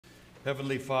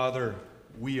Heavenly Father,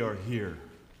 we are here.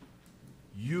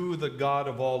 You, the God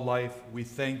of all life, we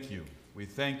thank you. We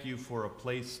thank you for a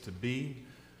place to be.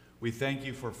 We thank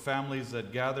you for families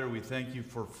that gather. We thank you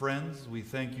for friends. We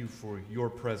thank you for your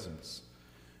presence.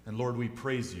 And Lord, we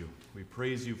praise you. We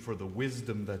praise you for the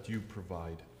wisdom that you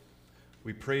provide.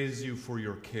 We praise you for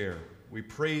your care. We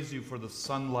praise you for the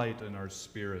sunlight in our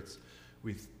spirits.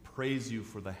 We praise you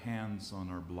for the hands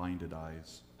on our blinded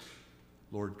eyes.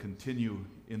 Lord, continue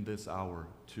in this hour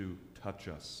to touch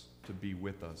us, to be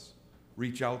with us.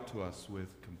 Reach out to us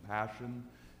with compassion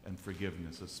and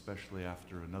forgiveness, especially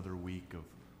after another week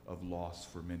of loss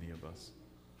for many of us.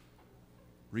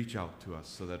 Reach out to us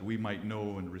so that we might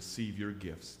know and receive your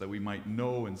gifts, that we might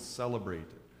know and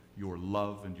celebrate your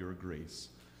love and your grace,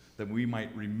 that we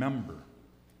might remember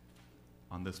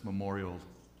on this Memorial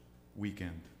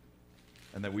Weekend,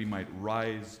 and that we might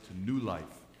rise to new life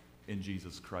in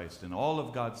Jesus Christ. And all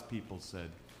of God's people said,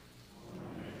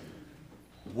 Amen.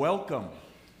 Welcome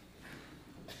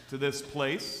to this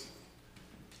place.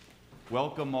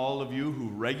 Welcome all of you who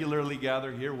regularly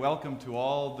gather here. Welcome to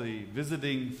all the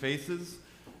visiting faces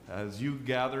as you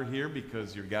gather here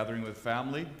because you're gathering with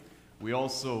family. We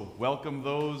also welcome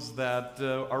those that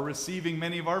are receiving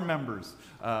many of our members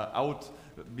out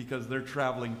because they're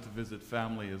traveling to visit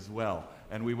family as well.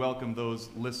 And we welcome those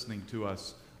listening to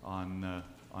us on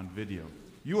video.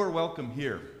 You are welcome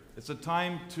here. It's a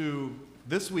time to,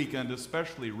 this weekend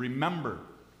especially, remember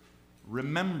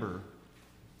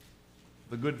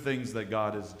the good things that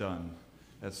God has done.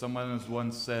 As someone has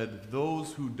once said,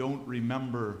 those who don't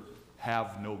remember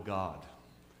have no God.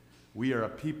 We are a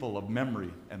people of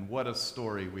memory, and what a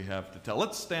story we have to tell.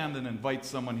 Let's stand and invite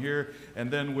someone here, and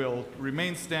then we'll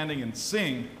remain standing and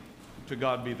sing "To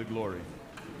God Be the Glory."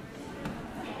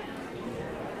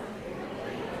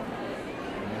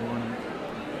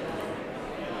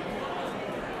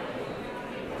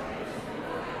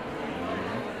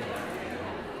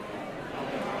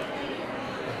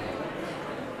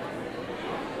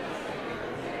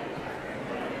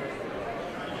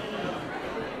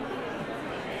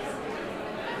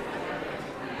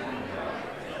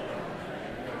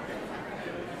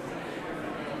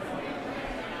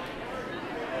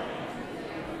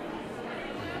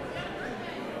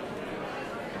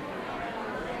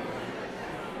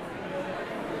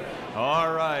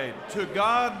 All right, to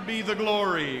God be the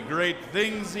glory, great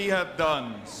things he hath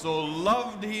done. So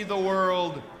loved he the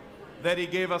world that he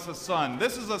gave us a son.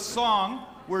 This is a song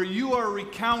where you are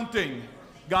recounting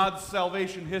God's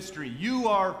salvation history. You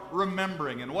are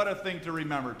remembering, and what a thing to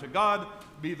remember. To God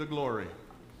be the glory.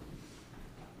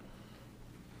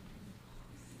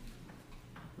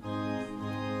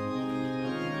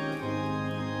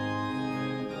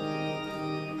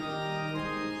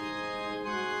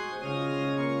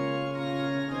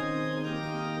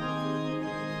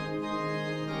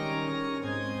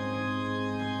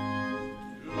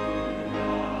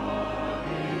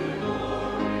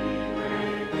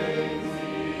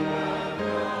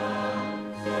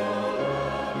 So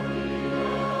lovely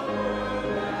the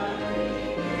world that he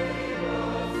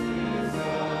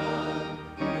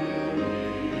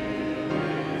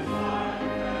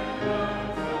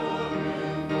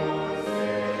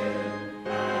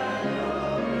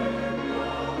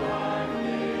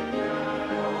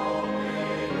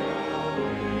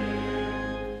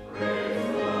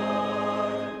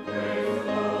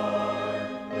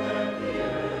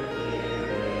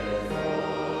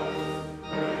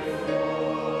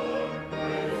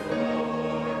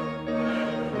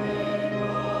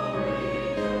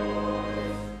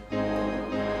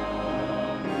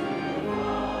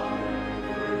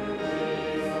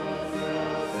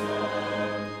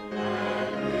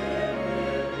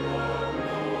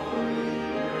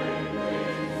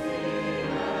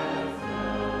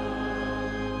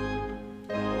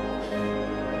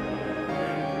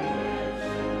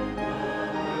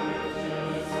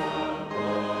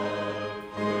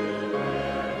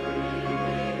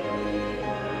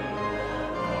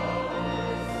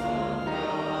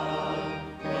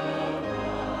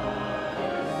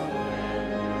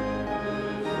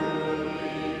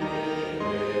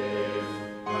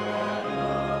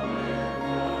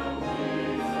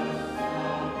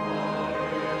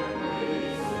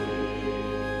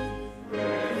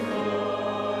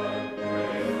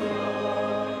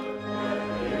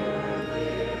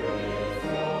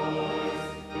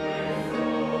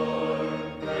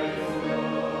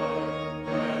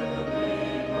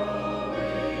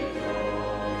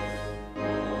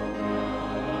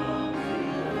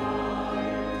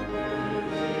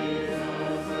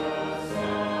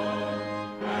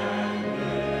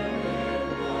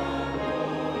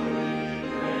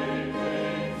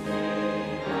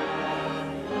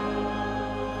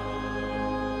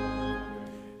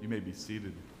be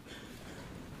seated.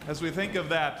 As we think of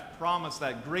that promise,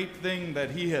 that great thing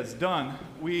that he has done,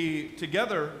 we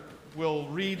together will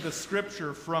read the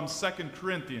scripture from 2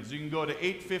 Corinthians. You can go to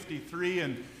 853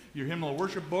 in your hymnal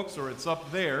worship books, or it's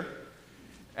up there.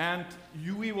 And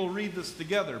we will read this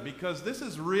together, because this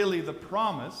is really the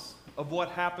promise of what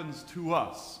happens to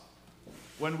us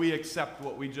when we accept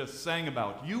what we just sang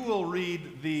about. You will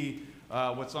read the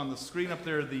what's on the screen up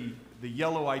there, the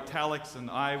yellow italics, and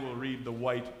I will read the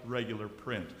white regular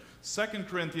print. 2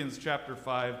 Corinthians chapter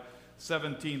 5,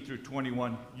 17 through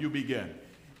 21, you begin.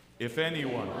 If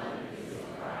anyone is in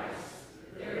Christ,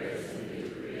 there is a new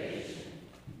creation.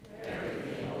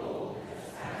 Everything old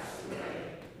has passed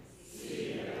away.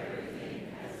 See that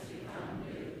everything has become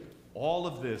new. All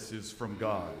of this is from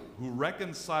God, who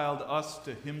reconciled us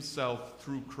to himself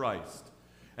through Christ,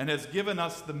 and has given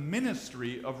us the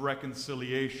ministry of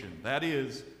reconciliation. That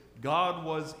is, God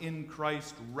was in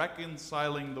Christ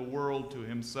reconciling the world to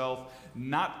himself,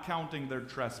 not counting their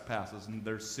trespasses and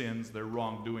their sins, their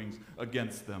wrongdoings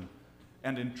against them,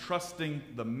 and entrusting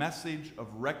the message of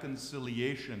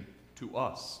reconciliation to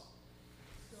us.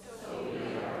 So we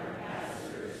are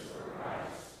ambassadors for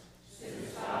Christ.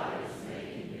 Since God is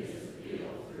making his appeal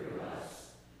through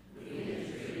us, we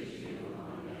entreat you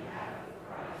on behalf of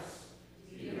Christ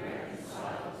to be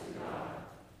reconciled to God.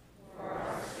 For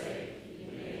our sake he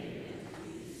made him to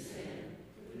be sin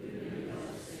who knew no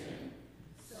sin,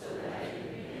 so that in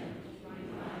him we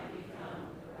might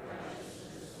become the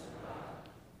righteousness of God.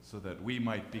 So that we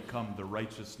might become the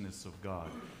righteousness of God.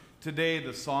 Today,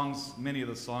 the songs, many of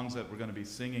the songs that we're going to be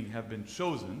singing have been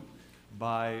chosen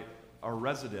by our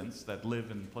residents that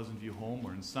live in Pleasant View Home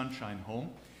or in Sunshine Home,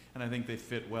 and I think they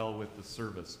fit well with the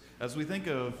service. As we think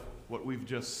of what we've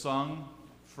just sung,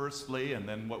 firstly, and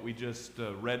then what we just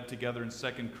read together in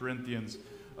 2 Corinthians,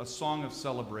 a song of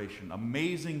celebration.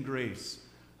 Amazing grace,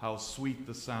 how sweet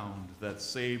the sound that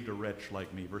saved a wretch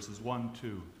like me. Verses 1,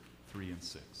 2, 3, and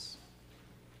 6.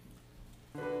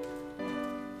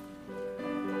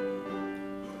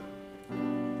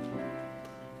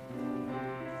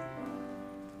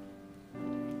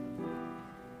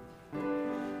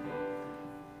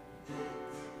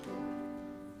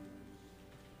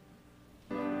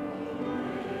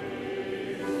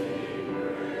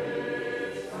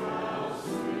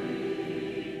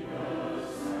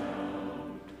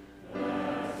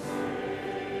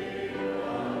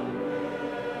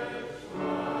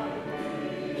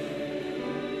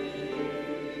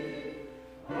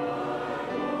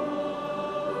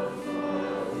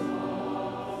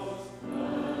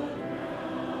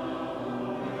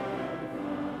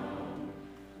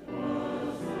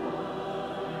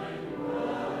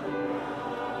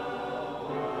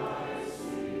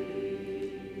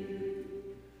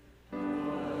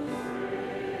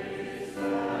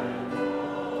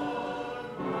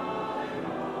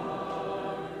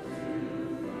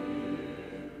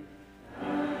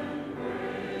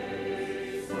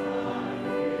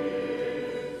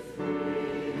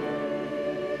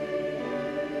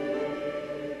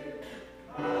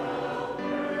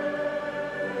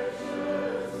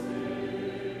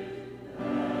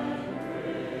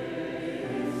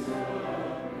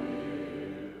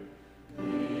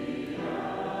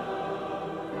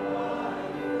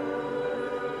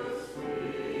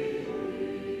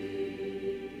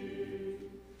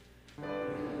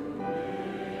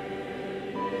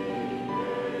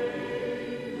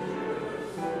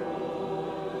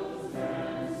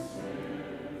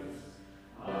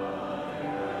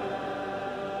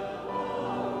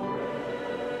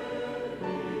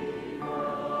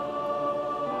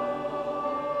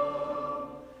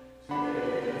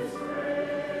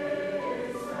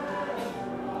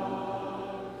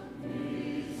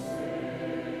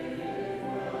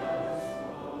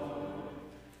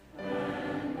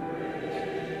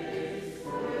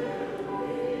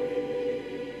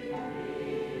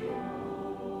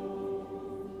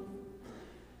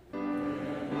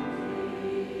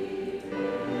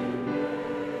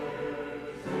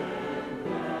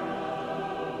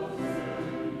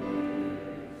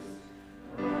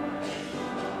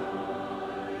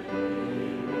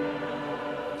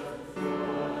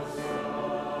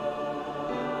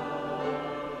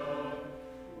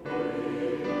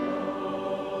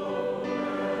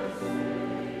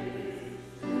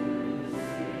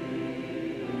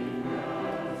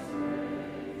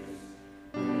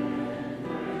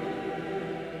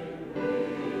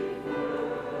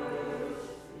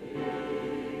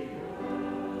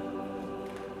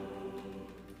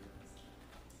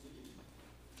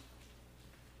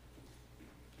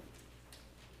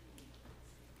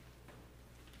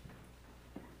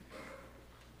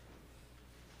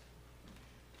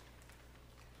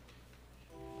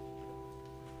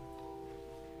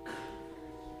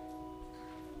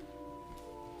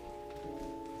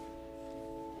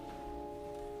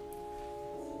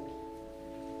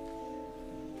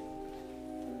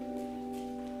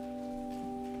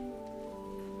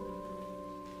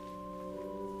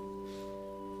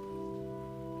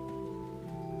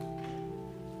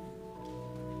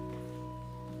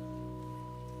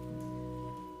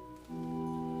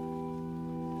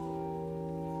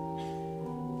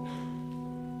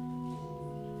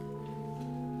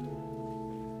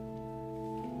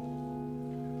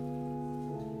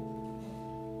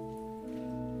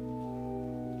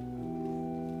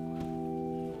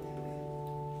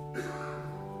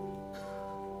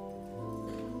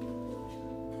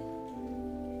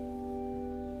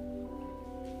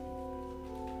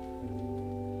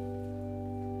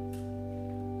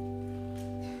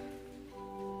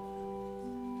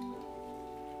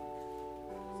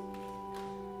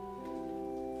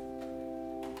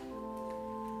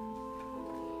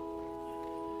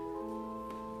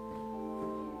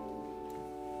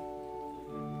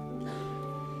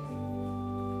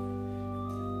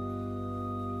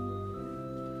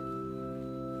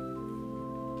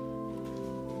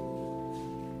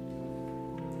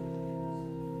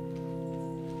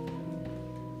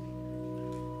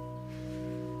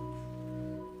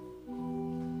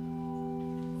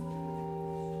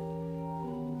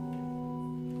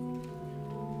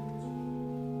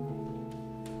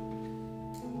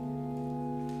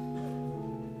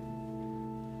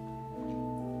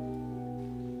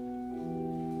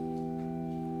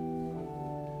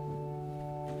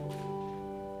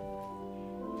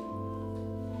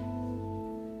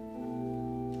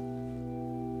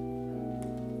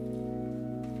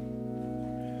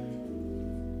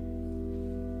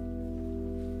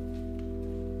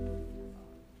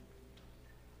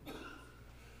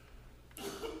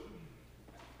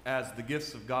 As the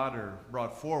gifts of God are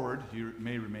brought forward, you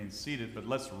may remain seated, but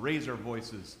let's raise our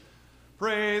voices.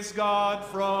 Praise God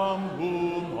from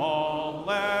whom all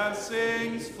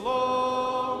blessings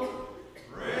flow.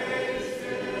 Praise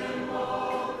Him,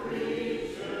 all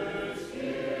creatures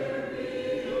here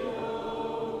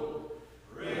below.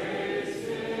 Praise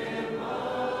Him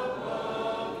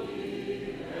above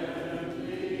the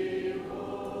heavenly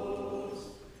hosts.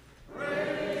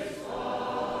 Praise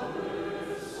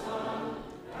Father, Son,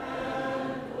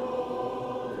 and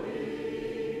Holy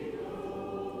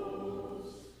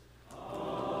Ghost.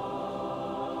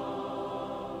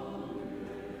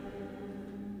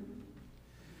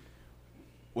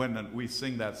 When we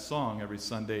sing that song every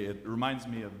Sunday, it reminds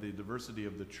me of the diversity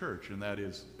of the church, and that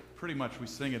is pretty much we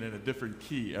sing it in a different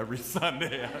key every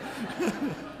Sunday.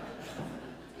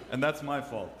 And that's my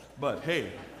fault. But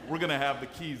hey, we're going to have the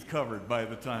keys covered by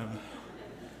the time.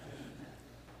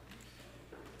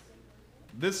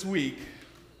 This week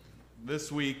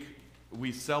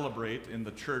we celebrate in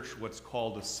the church what's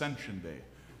called Ascension Day.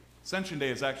 Ascension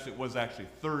Day was actually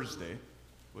Thursday,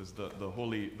 was the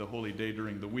holy day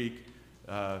during the week.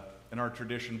 In our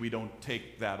tradition, we don't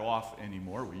take that off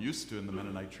anymore. We used to in the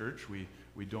Mennonite church. We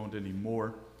don't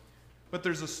anymore. But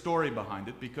there's a story behind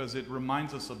it because it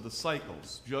reminds us of the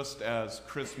cycles. Just as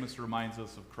Christmas reminds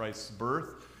us of Christ's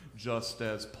birth, just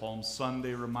as Palm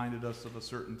Sunday reminded us of a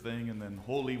certain thing, and then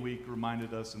Holy Week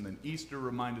reminded us, and then Easter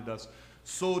reminded us,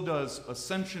 so does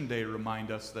Ascension Day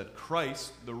remind us that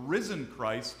Christ, the risen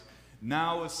Christ,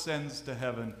 now ascends to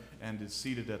heaven and is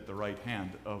seated at the right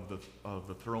hand of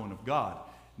the throne of God.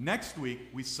 Next week,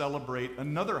 we celebrate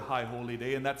another high holy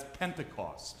day, and that's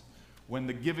Pentecost, when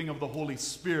the giving of the Holy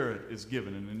Spirit is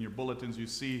given. And in your bulletins, you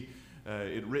see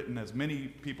it written, as many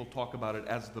people talk about it,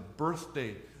 as the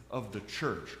birthday of the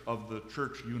church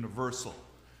universal.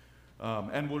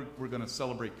 And we're going to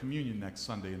celebrate communion next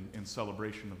Sunday in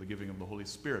celebration of the giving of the Holy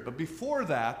Spirit. But before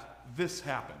that, this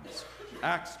happens.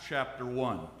 Acts chapter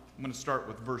 1. I'm going to start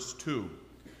with verse 2.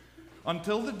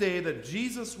 Until the day that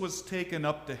Jesus was taken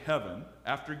up to heaven,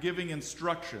 after giving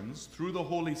instructions through the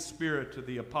Holy Spirit to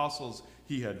the apostles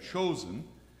he had chosen,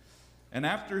 and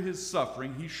after his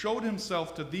suffering, he showed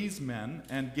himself to these men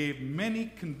and gave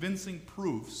many convincing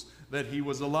proofs that he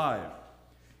was alive.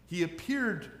 He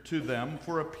appeared to them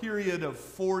for a period of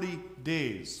 40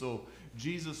 days. So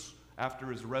Jesus,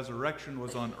 after his resurrection,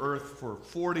 was on earth for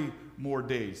 40 more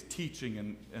days,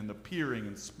 teaching and appearing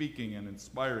and speaking and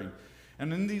inspiring.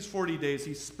 And in these 40 days,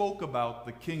 he spoke about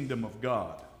the kingdom of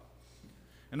God.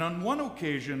 And on one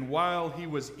occasion, while he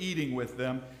was eating with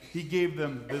them, he gave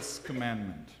them this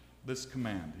command.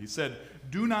 He said,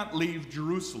 "Do not leave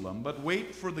Jerusalem, but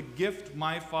wait for the gift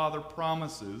my Father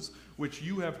promises, which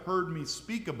you have heard me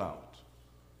speak about.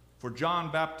 For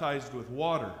John baptized with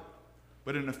water,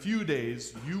 but in a few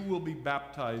days you will be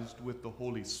baptized with the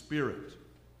Holy Spirit."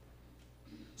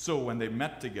 So when they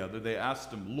met together, they asked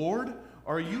him, "Lord,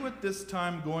 are you at this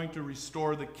time going to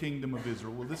restore the kingdom of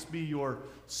Israel? Will this be your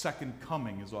second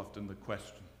coming?" is often the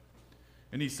question.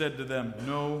 And he said to them,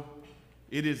 "No,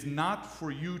 it is not for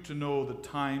you to know the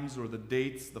times or the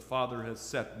dates the Father has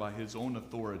set by his own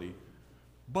authority,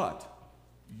 but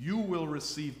you will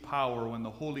receive power when the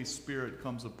Holy Spirit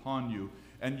comes upon you,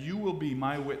 and you will be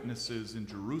my witnesses in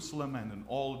Jerusalem and in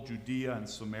all Judea and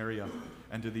Samaria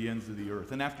and to the ends of the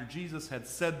earth." And after Jesus had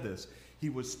said this, he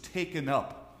was taken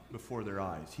up before their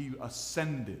eyes. He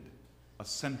ascended.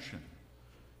 Ascension.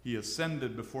 He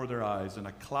ascended before their eyes, and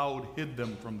a cloud hid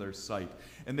them from their sight.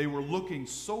 And they were looking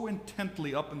so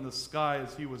intently up in the sky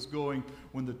as he was going,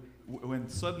 when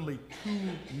suddenly two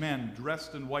men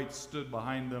dressed in white stood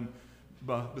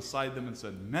beside them and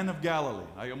said, "Men of Galilee."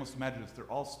 I almost imagine if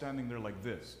they're all standing there like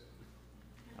this.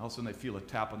 All of a sudden they feel a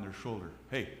tap on their shoulder.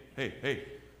 Hey,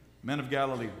 men of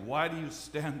Galilee, why do you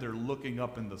stand there looking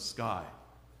up in the sky?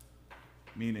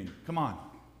 Meaning, come on,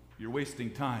 you're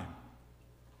wasting time.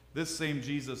 This same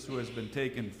Jesus who has been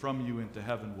taken from you into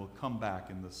heaven will come back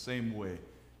in the same way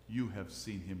you have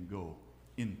seen him go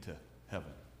into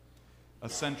heaven.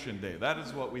 Ascension Day. That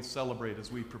is what we celebrate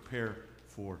as we prepare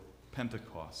for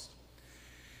Pentecost.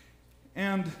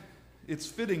 And it's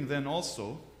fitting then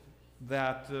also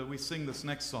that we sing this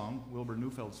next song, Wilbur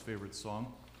Neufeld's favorite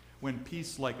song, "When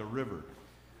Peace Like a River,"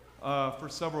 for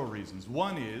several reasons.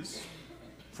 One is,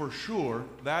 for sure,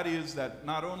 that is that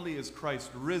not only is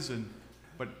Christ risen,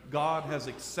 but God has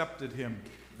accepted him.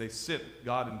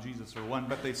 God and Jesus are one,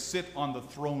 but they sit on the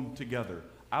throne together.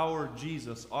 Our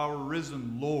Jesus, our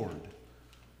risen Lord,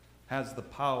 has the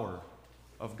power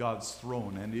of God's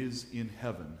throne and is in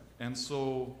heaven. And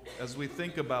so, as we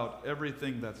think about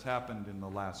everything that's happened in the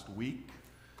last week,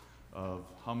 of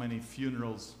how many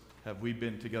funerals have we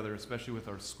been together, especially with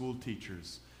our school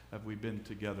teachers, have we been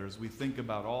together as we think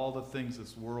about all the things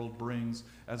this world brings,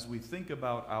 as we think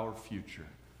about our future.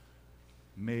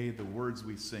 May the words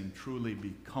we sing truly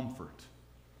be comfort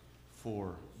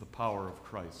for the power of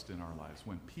Christ in our lives.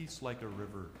 When peace like a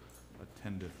river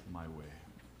attendeth my way.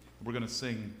 We're going to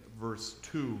sing verse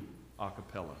 2 a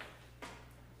cappella.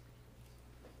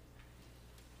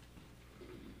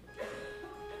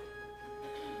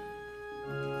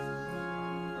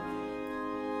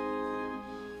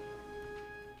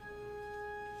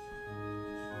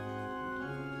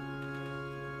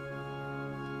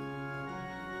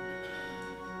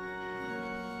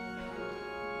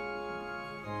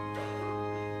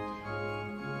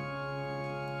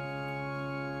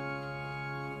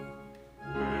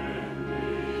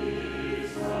 When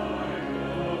peace like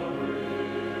a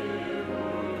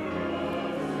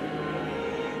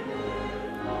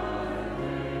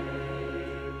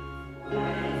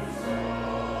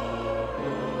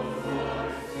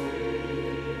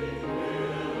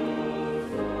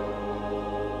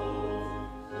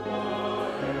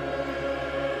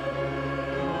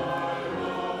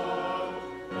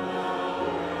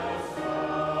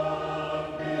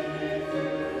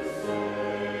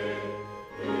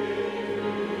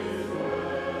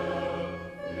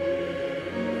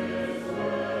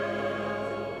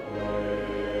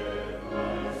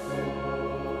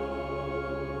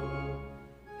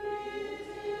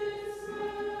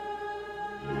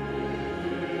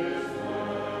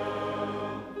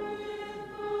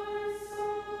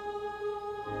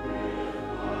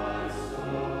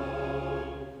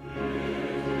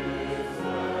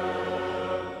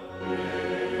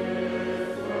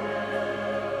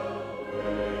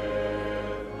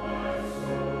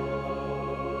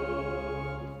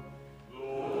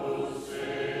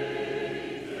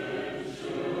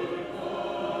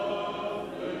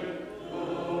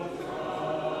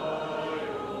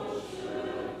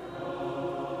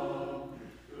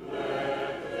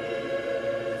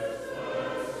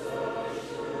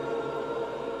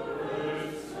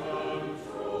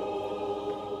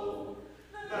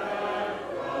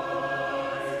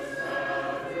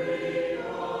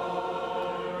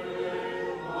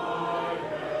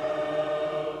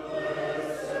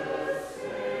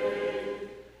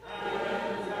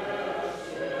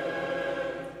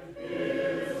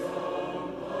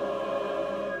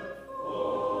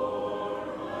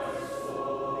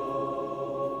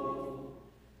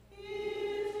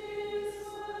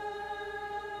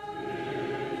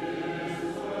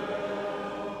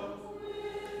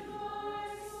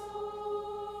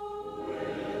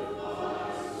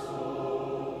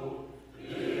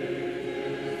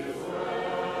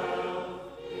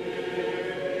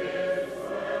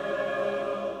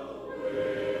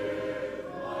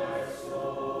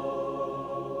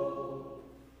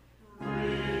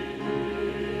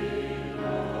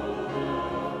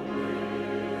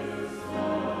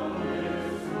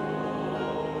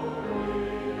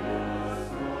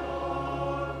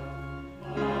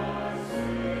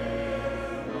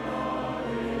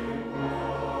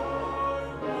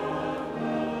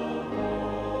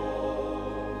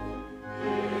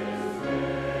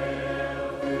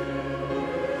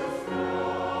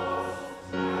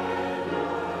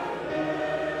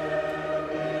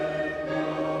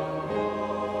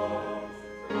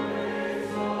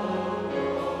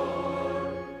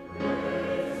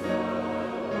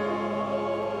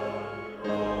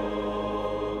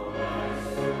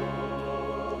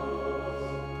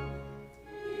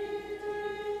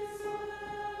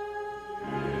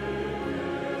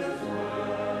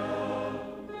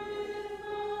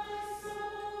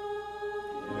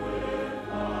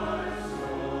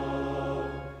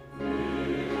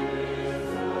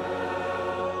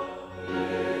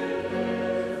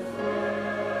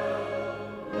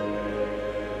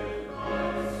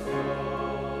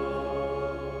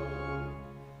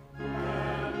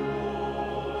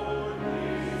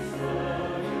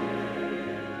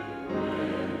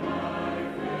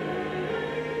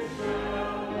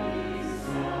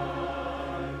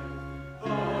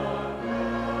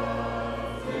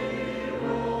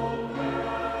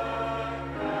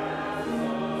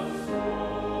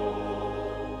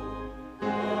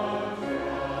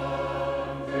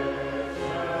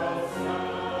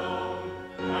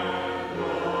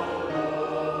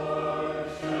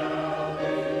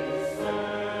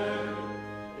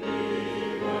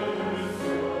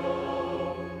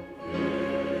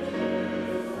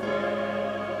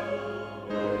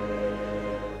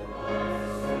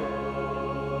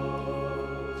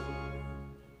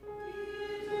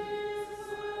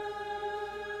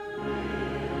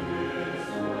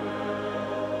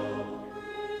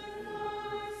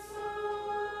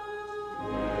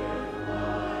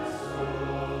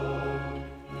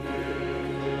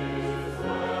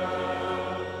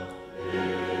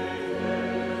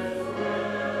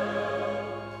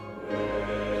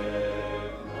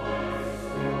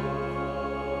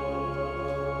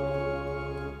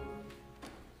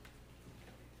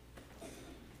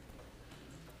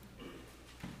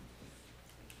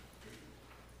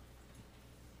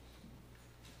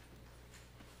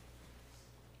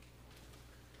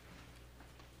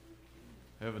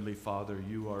Heavenly Father,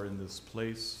 you are in this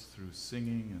place through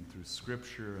singing and through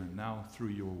Scripture and now through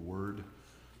your word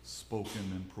spoken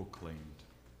and proclaimed.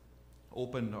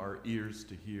 Open our ears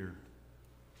to hear.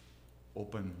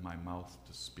 Open my mouth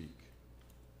to speak.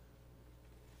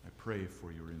 I pray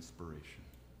for your inspiration.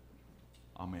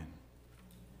 Amen.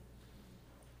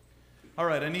 All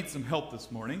right, I need some help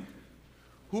this morning.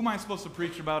 Who am I supposed to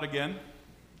preach about again?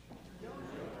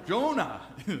 Jonah.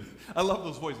 I love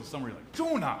those voices. Somebody like,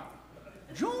 Jonah.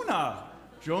 Jonah.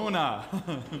 Jonah.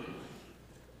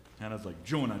 Hannah's like,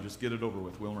 Jonah, just get it over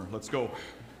with, Wilmer. Let's go.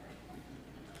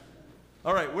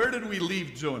 All right, where did we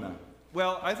leave Jonah?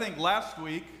 Well, I think last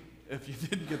week, if you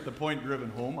didn't get the point driven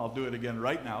home, I'll do it again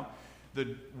right now.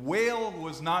 The whale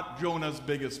was not Jonah's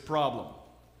biggest problem,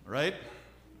 right?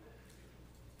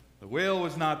 The whale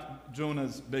was not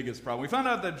Jonah's biggest problem. We found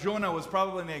out that Jonah was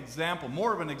probably an example,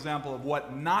 more of an example of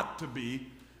what not to be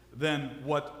than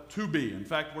what to be. In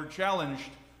fact, we're challenged,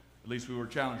 at least we were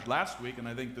challenged last week, and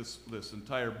I think this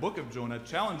entire book of Jonah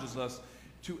challenges us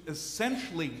to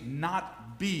essentially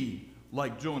not be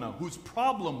like Jonah, whose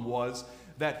problem was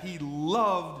that he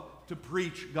loved to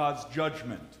preach God's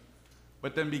judgment,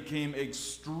 but then became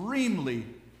extremely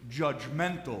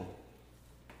judgmental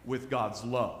with God's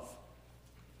love,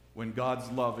 when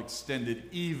God's love extended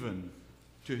even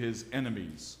to his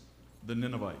enemies, the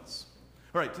Ninevites.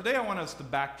 All right, today I want us to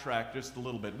backtrack just a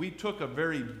little bit. We took a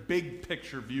very big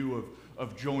picture view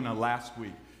of Jonah last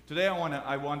week. Today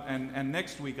and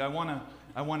next week I want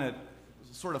to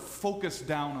sort of focus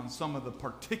down on some of the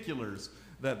particulars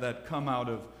that come out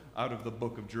of the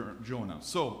book of Jonah.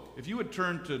 So, if you would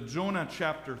turn to Jonah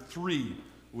chapter 3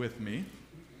 with me.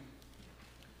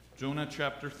 Jonah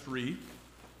chapter 3.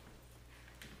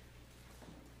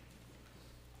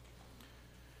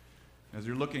 As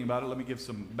you're looking about it, let me give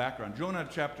some background. Jonah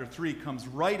chapter 3 comes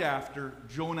right after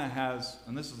Jonah has,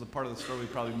 and this is the part of the story we're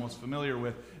probably most familiar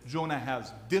with, Jonah has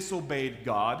disobeyed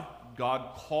God.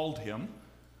 God called him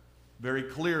very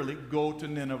clearly, go to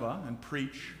Nineveh and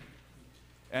preach.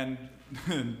 And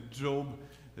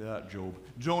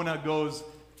Jonah goes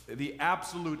the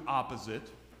absolute opposite.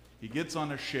 He gets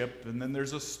on a ship, and then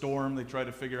there's a storm. They try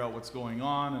to figure out what's going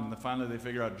on, and finally they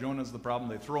figure out Jonah's the problem.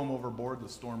 They throw him overboard. The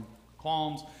storm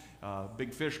calms.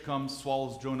 Big fish comes,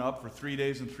 swallows Jonah up for 3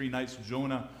 days and 3 nights.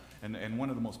 Jonah, and one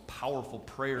of the most powerful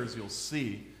prayers you'll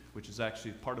see, which is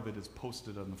actually part of it is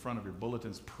posted on the front of your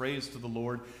bulletins, prays to the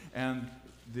Lord, and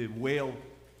the whale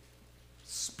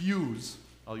spews.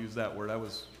 I'll use that word. I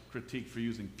was critiqued for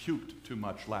using puked too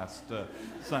much last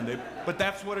Sunday, but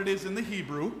that's what it is in the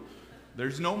Hebrew.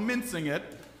 There's no mincing it.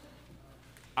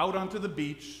 Out onto the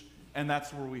beach, and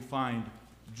that's where we find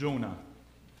Jonah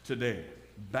today.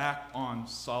 Back on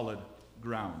solid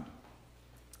ground.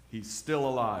 He's still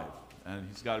alive, and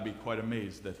he's got to be quite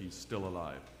amazed that he's still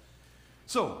alive.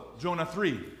 So, Jonah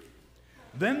 3.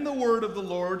 Then the word of the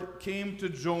Lord came to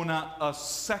Jonah a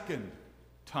second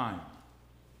time.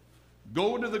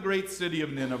 Go to the great city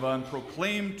of Nineveh and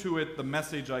proclaim to it the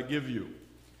message I give you.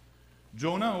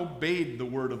 Jonah obeyed the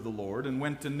word of the Lord and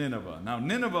went to Nineveh. Now,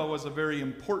 Nineveh was a very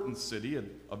important city.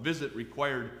 A visit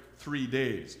required 3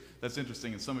 days. That's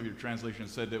interesting. In some of your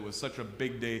translations said it was such a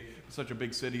big day, such a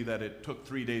big city that it took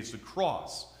 3 days to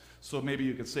cross. So maybe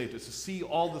you could say to see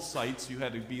all the sights, you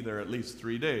had to be there at least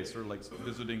 3 days, sort of like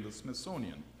visiting the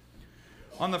Smithsonian.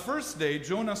 On the first day,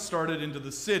 Jonah started into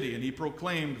the city, and he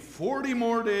proclaimed, 40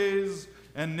 more days,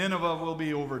 and Nineveh will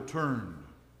be overturned.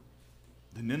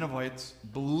 The Ninevites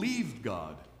believed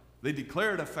God. They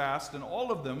declared a fast, and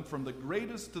all of them, from the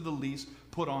greatest to the least,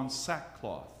 put on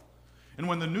sackcloth. And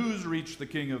when the news reached the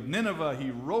king of Nineveh,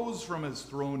 he rose from his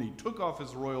throne, he took off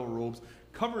his royal robes,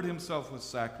 covered himself with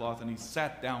sackcloth, and he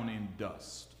sat down in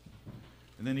dust.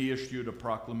 And then he issued a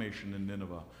proclamation in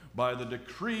Nineveh. By the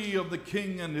decree of the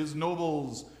king and his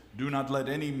nobles, do not let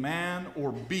any man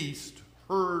or beast,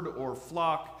 herd or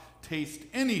flock, taste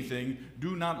anything.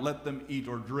 Do not let them eat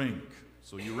or drink.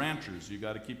 So you ranchers, you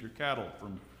got to keep your cattle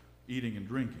from eating and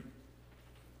drinking.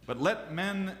 But let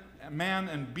man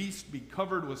and beast be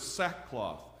covered with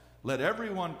sackcloth. Let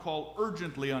everyone call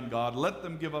urgently on God. Let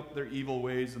them give up their evil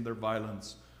ways and their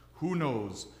violence. Who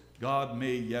knows? God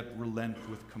may yet relent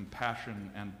with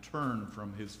compassion and turn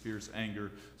from his fierce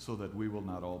anger so that we will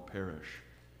not all perish.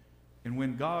 And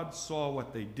when God saw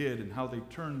what they did and how they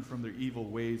turned from their evil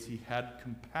ways, he had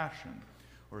compassion.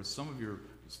 Or as some of your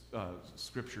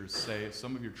scriptures say,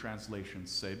 some of your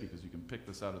translations say, because you can pick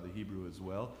this out of the Hebrew as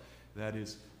well, that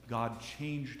is, God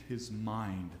changed his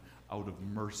mind out of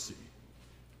mercy.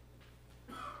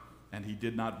 And he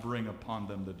did not bring upon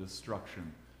them the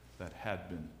destruction that had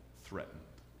been threatened.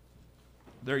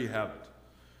 There you have it.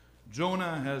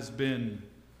 Jonah has been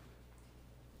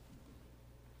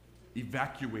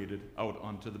evacuated out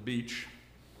onto the beach.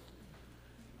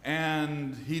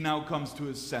 And he now comes to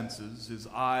his senses. His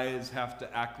eyes have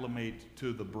to acclimate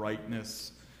to the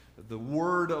brightness. The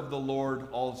word of the Lord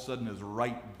all of a sudden is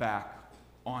right back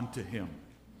onto him.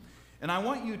 And I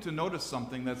want you to notice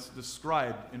something that's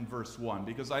described in verse 1,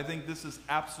 because I think this is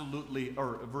absolutely,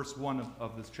 or verse 1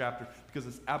 of this chapter, because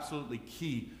it's absolutely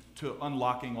key to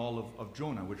unlocking all of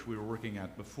Jonah, which we were working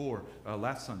at before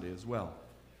last Sunday as well.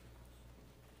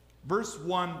 Verse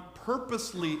 1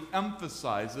 purposely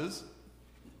emphasizes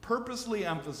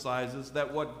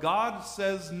that what God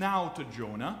says now to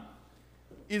Jonah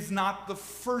is not the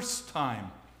first time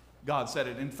God said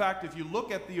it. In fact, if you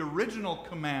look at the original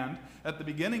command at the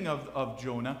beginning of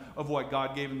Jonah, of what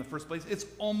God gave in the first place, it's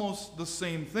almost the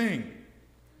same thing.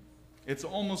 It's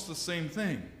almost the same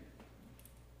thing.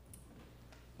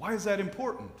 Why is that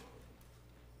important?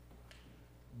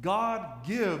 God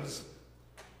gives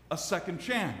a second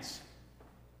chance.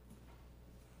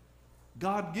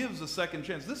 God gives a second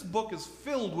chance. This book is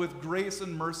filled with grace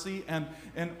and mercy and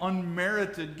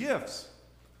unmerited gifts.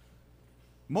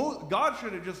 God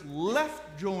should have just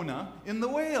left Jonah in the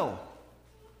whale.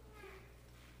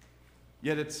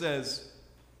 Yet it says,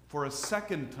 for a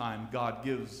second time, God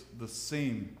gives the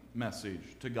same message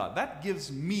to God. That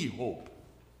gives me hope,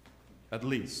 at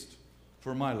least,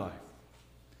 for my life.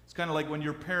 It's kind of like when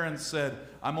your parents said,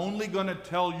 I'm only going to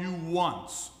tell you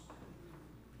once.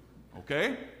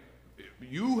 Okay?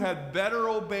 You had better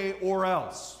obey or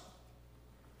else.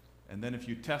 And then if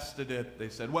you tested it, they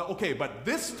said, well, okay, but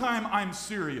this time I'm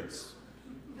serious.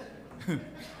 I'm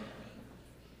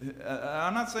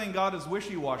not saying God is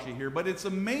wishy-washy here, but it's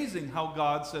amazing how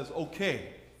God says,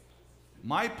 okay,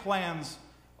 my plans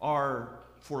are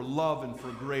for love and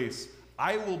for grace.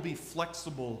 I will be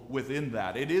flexible within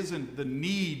that. It isn't the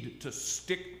need to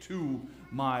stick to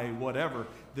my whatever.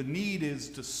 The need is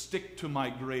to stick to my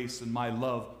grace and my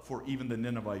love for even the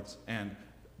Ninevites and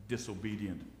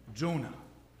disobedient Jonah.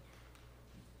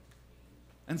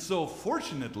 And so,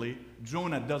 fortunately,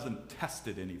 Jonah doesn't test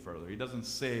it any further. He doesn't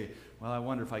say, well, I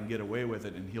wonder if I can get away with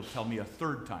it, and he'll tell me a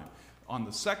third time. On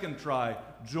the second try,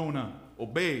 Jonah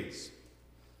obeys.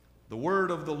 The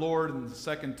word of the Lord in the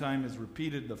second time is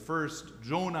repeated. The first,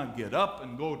 Jonah, get up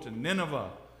and go to Nineveh.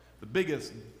 The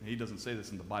biggest, he doesn't say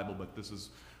this in the Bible, but this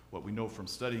is what we know from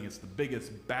studying. It's the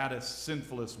biggest, baddest,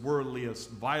 sinfulest,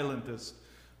 worldliest, violentest,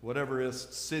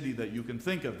 whateverest city that you can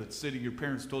think of. That city your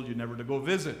parents told you never to go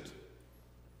visit.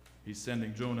 He's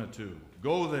sending Jonah to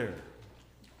go there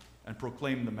and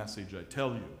proclaim the message I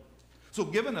tell you. So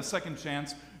given a second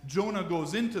chance, Jonah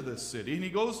goes into this city, and he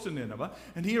goes to Nineveh,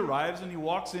 and he arrives, and he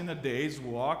walks in a day's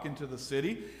walk into the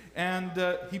city, and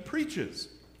he preaches.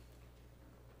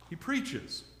 He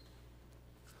preaches.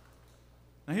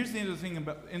 Now here's the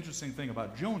interesting thing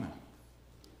about Jonah.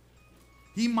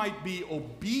 He might be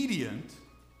obedient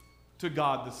to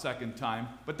God the second time,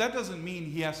 but that doesn't mean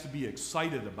he has to be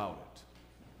excited about it.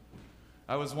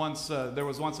 There was once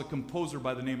a composer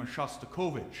by the name of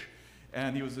Shostakovich,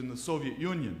 and he was in the Soviet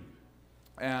Union.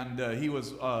 And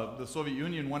the Soviet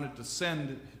Union wanted to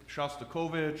send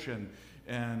Shostakovich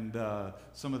and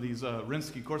some of these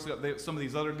Rimsky-Korsakov, some of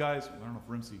these other guys, I don't know if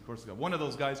Rimsky-Korsakov, one of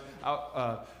those guys,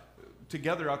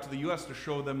 together out to the U.S. to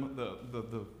show them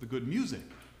the good music.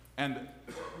 And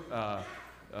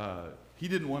he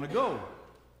didn't want to go.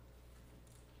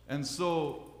 And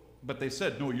so, but they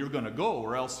said, no, you're going to go,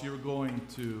 or else you're going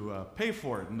to pay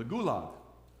for it in the gulag.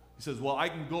 He says, well, I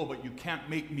can go, but you can't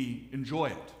make me enjoy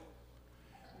it.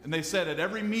 And they said at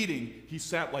every meeting, he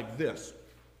sat like this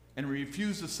and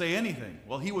refused to say anything.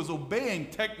 Well, he was obeying,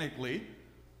 technically,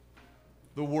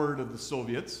 the word of the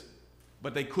Soviets,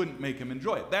 but they couldn't make him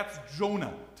enjoy it. That's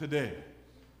Jonah today.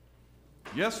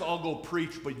 Yes, I'll go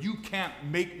preach, but you can't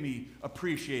make me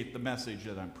appreciate the message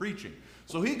that I'm preaching.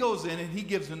 So he goes in and he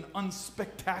gives an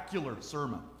unspectacular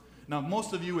sermon. Now,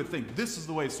 most of you would think this is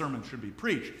the way sermons should be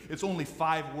preached. It's only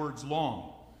 5 words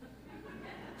long.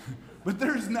 But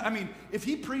there's no, I mean, if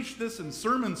he preached this in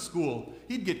sermon school,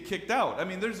 he'd get kicked out. I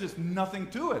mean, there's just nothing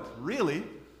to it, really.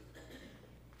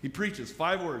 He preaches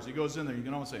 5 words. He goes in there. You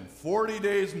can almost say, 40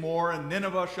 days more and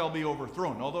Nineveh shall be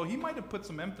overthrown. Although he might have put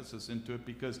some emphasis into it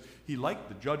because he liked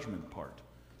the judgment part.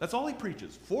 That's all he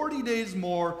preaches. 40 days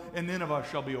more and Nineveh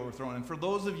shall be overthrown. And for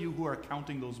those of you who are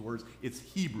counting those words, it's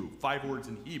Hebrew. 5 words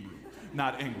in Hebrew,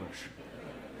 not English.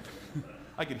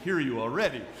 I could hear you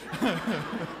already.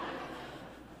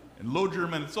 In Low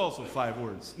German, it's also 5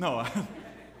 words. No.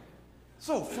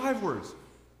 So, 5 words.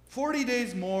 40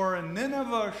 days more, and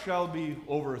Nineveh shall be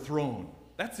overthrown.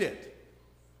 That's it.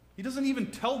 He doesn't even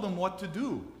tell them what to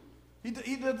do.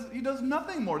 He does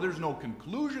nothing more. There's no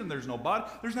conclusion. There's no body.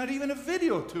 There's not even a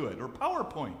video to it or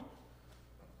PowerPoint.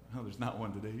 No, there's not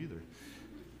one today either.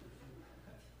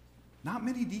 Not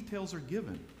many details are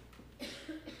given.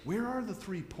 Where are the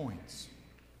 3 points?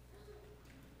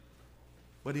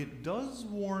 But it does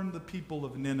warn the people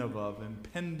of Nineveh of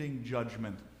impending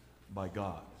judgment by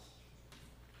God.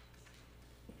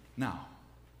 Now,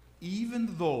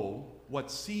 even though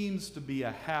what seems to be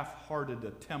a half-hearted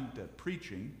attempt at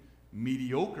preaching,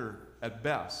 mediocre at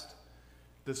best,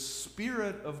 the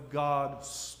Spirit of God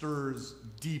stirs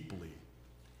deeply,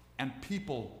 and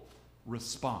people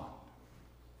respond.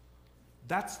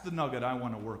 That's the nugget I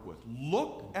want to work with.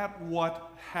 Look at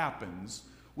what happens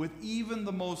with even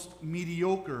the most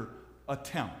mediocre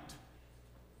attempt.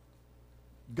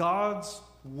 God's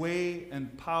way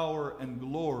and power and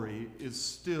glory is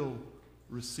still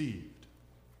received.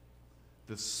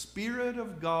 The Spirit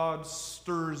of God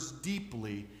stirs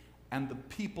deeply, and the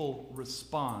people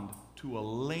respond to a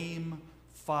lame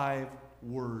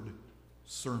 5-word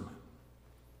sermon.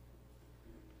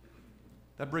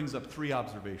 That brings up 3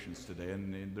 observations today,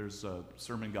 and there's a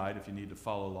sermon guide if you need to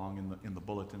follow along in the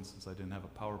bulletin, since I didn't have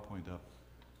a PowerPoint up.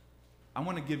 I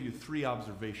want to give you 3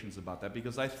 observations about that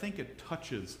because I think it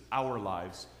touches our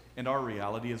lives and our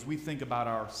reality as we think about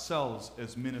ourselves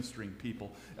as ministering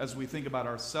people, as we think about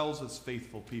ourselves as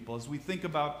faithful people, as we think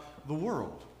about the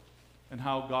world and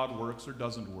how God works or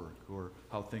doesn't work, or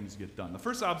how things get done. The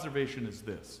first observation is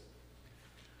this: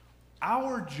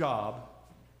 our job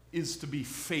is to be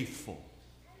faithful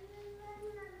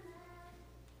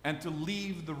and to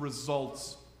leave the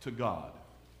results to God.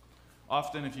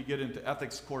 Often, if you get into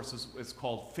ethics courses, it's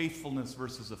called faithfulness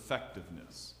versus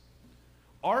effectiveness.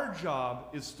 Our job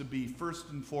is to be first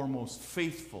and foremost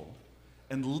faithful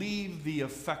and leave the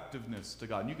effectiveness to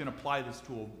God. And you can apply this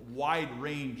to a wide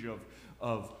range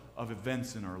of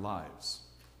events in our lives.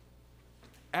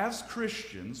 As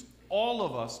Christians, all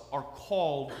of us are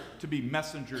called to be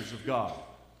messengers of God.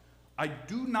 I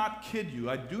do not kid you.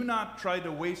 I do not try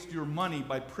to waste your money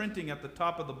by printing at the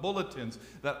top of the bulletins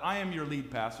that I am your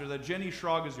lead pastor, that Jenny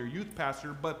Schrog is your youth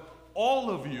pastor, but all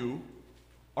of you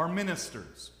are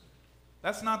ministers.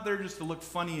 That's not there just to look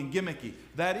funny and gimmicky.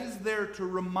 That is there to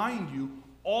remind you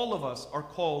all of us are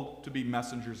called to be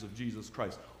messengers of Jesus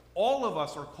Christ. All of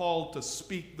us are called to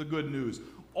speak the good news.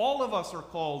 All of us are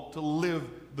called to live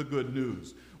the good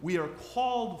news. We are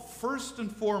called first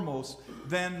and foremost,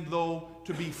 then, though,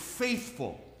 to be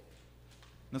faithful.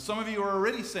 Now, some of you are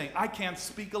already saying, I can't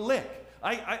speak a lick.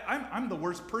 I'm the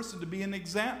worst person to be an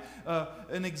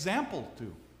example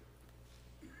to.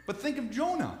 But think of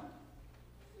Jonah.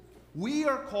 We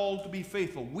are called to be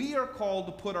faithful. We are called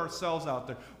to put ourselves out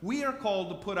there. We are called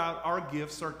to put out our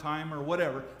gifts, our time, or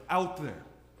whatever, out there.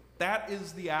 That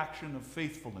is the action of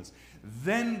faithfulness.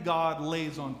 Then God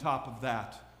lays on top of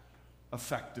that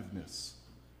effectiveness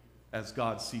as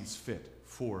God sees fit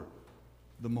for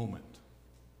the moment.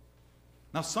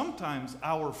 Now, sometimes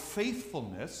our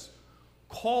faithfulness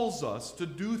calls us to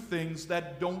do things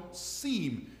that don't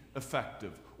seem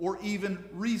effective or even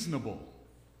reasonable.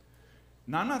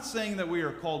 Now, I'm not saying that we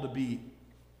are called to be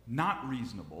not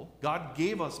reasonable. God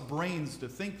gave us brains to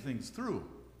think things through.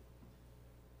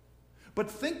 But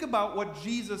think about what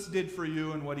Jesus did for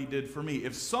you and what he did for me.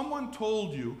 If someone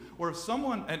told you, or if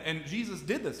someone, and Jesus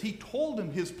did this, he told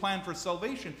him his plan for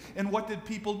salvation, and what did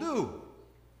people do?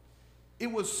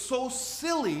 It was so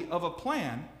silly of a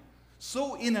plan,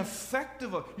 so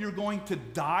ineffective. You're going to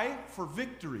die for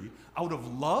victory out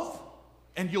of love,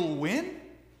 and you'll win?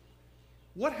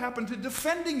 What happened to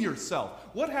defending yourself?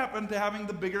 What happened to having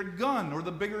the bigger gun or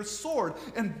the bigger sword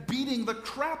and beating the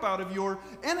crap out of your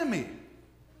enemy?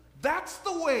 That's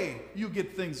the way you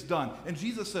get things done. And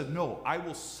Jesus said, no, I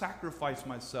will sacrifice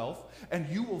myself and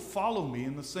you will follow me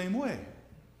in the same way.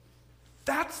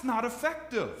 That's not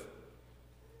effective.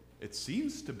 It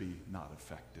seems to be not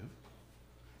effective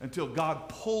until God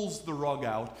pulls the rug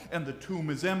out and the tomb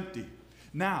is empty.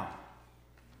 Now,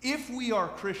 if we are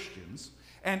Christians,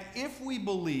 and if we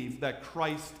believe that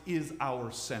Christ is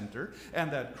our center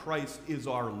and that Christ is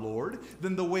our Lord,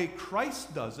 then the way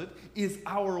Christ does it is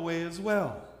our way as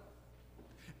well.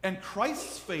 And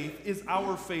Christ's faith is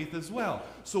our faith as well.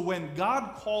 So when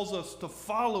God calls us to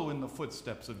follow in the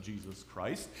footsteps of Jesus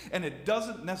Christ, and it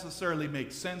doesn't necessarily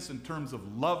make sense in terms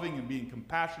of loving and being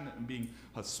compassionate and being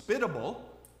hospitable,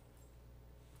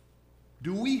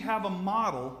 do we have a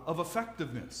model of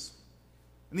effectiveness?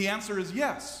 And the answer is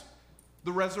yes.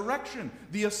 The resurrection,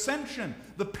 the ascension,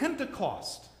 the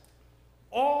Pentecost,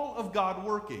 all of God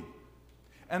working.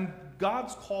 And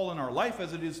God's call in our life,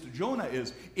 as it is to Jonah,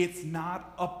 is it's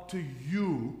not up to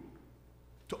you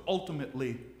to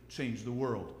ultimately change the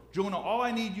world. Jonah, all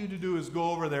I need you to do is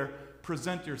go over there,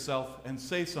 present yourself, and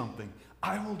say something.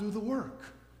 I will do the work.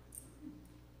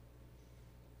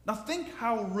 Now think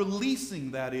how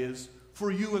releasing that is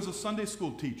for you as a Sunday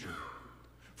school teacher,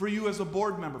 for you as a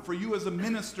board member, for you as a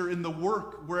minister in the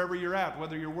work wherever you're at,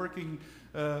 whether you're working,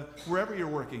 wherever you're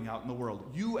working out in the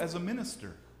world. You as a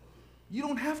minister. You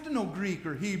don't have to know Greek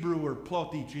or Hebrew or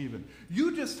Plotić even.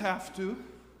 You just have to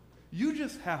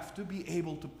be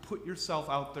able to put yourself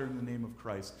out there in the name of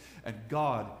Christ. And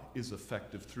God is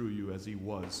effective through you as he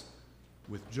was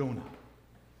with Jonah.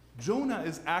 Jonah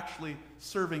is actually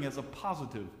serving as a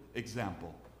positive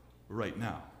example right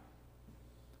now.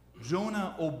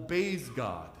 Jonah obeys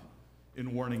God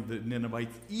in warning the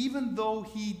Ninevites, even though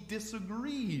he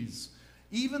disagrees,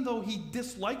 even though he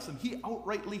dislikes them. He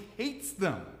outrightly hates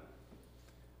them.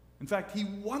 In fact, he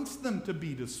wants them to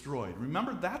be destroyed.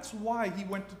 Remember, that's why he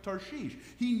went to Tarshish.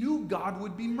 He knew God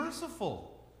would be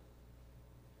merciful.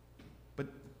 But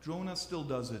Jonah still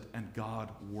does it, and God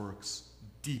works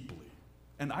deeply.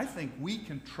 And I think we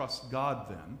can trust God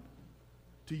then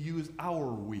to use our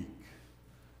weak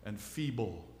and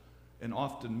feeble and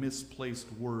often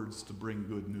misplaced words to bring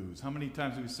good news. How many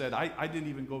times have we said, I didn't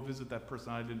even go visit that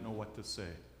person, I didn't know what to say.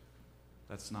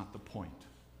 That's not the point.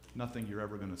 Nothing you're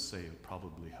ever going to say will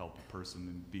probably help a person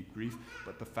in deep grief,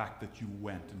 but the fact that you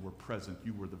went and were present,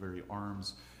 you were the very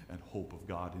arms and hope of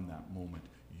God in that moment.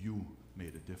 You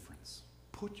made a difference.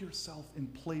 Put yourself in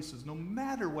places, no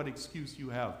matter what excuse you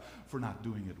have for not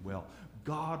doing it well.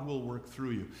 God will work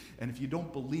through you. And if you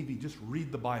don't believe me, just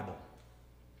read the Bible.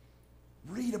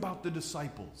 Read about the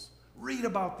disciples. Read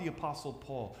about the Apostle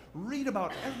Paul. Read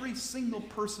about every single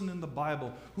person in the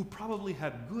Bible who probably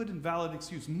had good and valid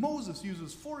excuse. Moses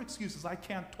uses 4 excuses. I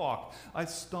can't talk. I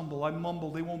stumble. I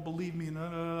mumble. They won't believe me. La,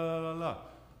 la, la, la.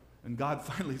 And God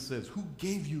finally says, who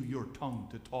gave you your tongue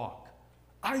to talk?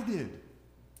 I did.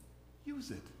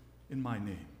 Use it in my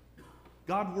name.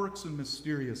 God works in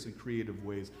mysterious and creative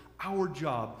ways. Our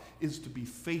job is to be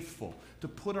faithful, to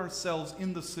put ourselves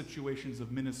in the situations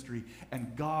of ministry,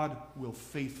 and God will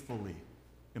faithfully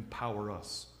empower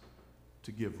us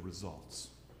to give results.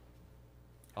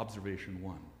 Observation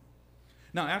 1.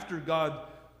 Now, after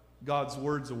God's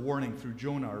words of warning through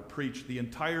Jonah are preached, the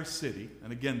entire city,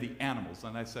 and again the animals,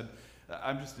 and I said,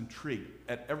 I'm just intrigued,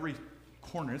 at every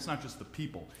corner, it's not just the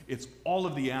people, it's all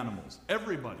of the animals,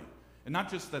 everybody. And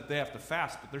not just that they have to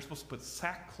fast, but they're supposed to put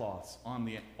sackcloths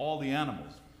on all the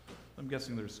animals. I'm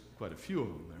guessing there's quite a few of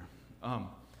them there.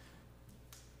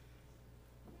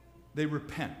 They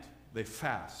repent. They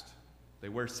fast. They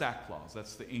wear sackcloths.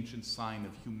 That's the ancient sign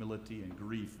of humility and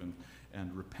grief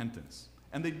and repentance.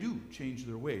 And they do change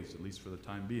their ways, at least for the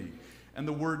time being. And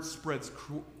the word spreads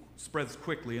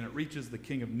quickly, and it reaches the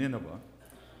king of Nineveh,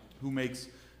 who makes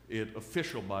it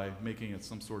official by making it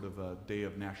some sort of a day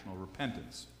of national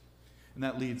repentance. And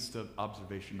that leads to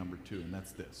observation number 2, and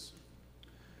that's this.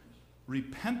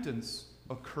 Repentance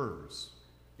occurs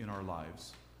in our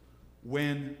lives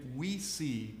when we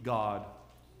see God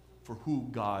for who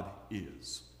God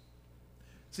is.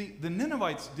 See, the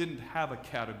Ninevites didn't have a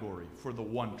category for the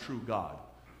one true God,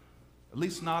 at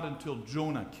least not until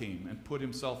Jonah came and put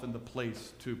himself in the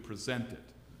place to present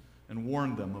it and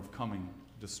warn them of coming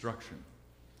destruction.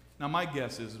 Now, my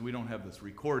guess is, and we don't have this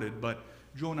recorded, but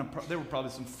Jonah, there were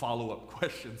probably some follow-up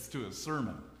questions to his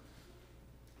sermon.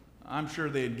 I'm sure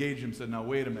they engaged him and said, now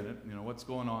wait a minute, what's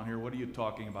going on here? What are you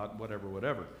talking about? Whatever,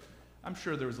 whatever. I'm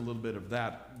sure there was a little bit of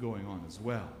that going on as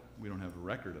well. We don't have a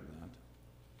record of that.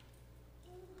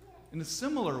 In a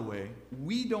similar way,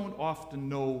 we don't often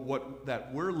know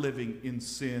that we're living in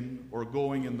sin or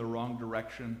going in the wrong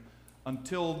direction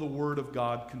until the Word of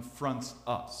God confronts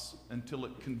us, until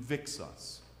it convicts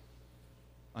us,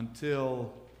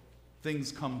 until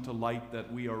things come to light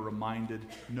that we are reminded,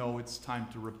 no, it's time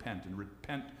to repent. And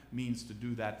repent means to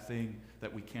do that thing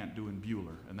that we can't do in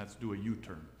Buhler, and that's do a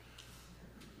U-turn.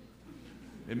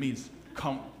 It means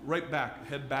come right back,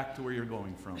 head back to where you're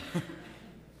going from.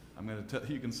 I'm going to tell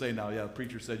you can say now, yeah, the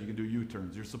preacher said you can do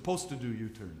U-turns. You're supposed to do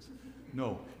U-turns.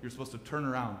 No, you're supposed to turn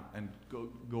around and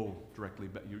go directly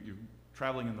back. You're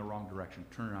traveling in the wrong direction.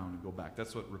 Turn around and go back.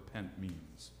 That's what repent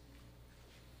means.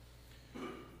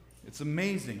 It's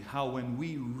amazing how when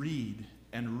we read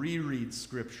and reread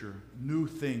Scripture, new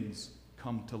things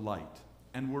come to light.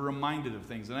 And we're reminded of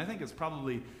things. And I think it's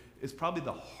probably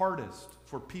the hardest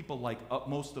for people like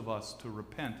most of us to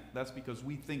repent. That's because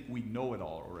we think we know it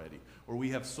all already. Or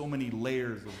we have so many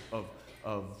layers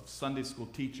of Sunday school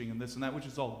teaching and this and that, which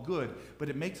is all good. But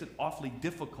it makes it awfully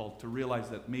difficult to realize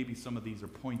that maybe some of these are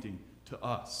pointing to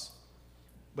us.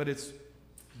 But it's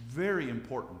very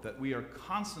important that we are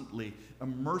constantly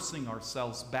immersing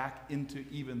ourselves back into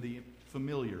even the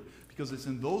familiar. Because it's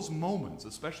in those moments,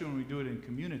 especially when we do it in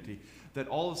community, that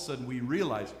all of a sudden we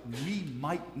realize we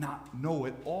might not know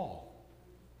it all.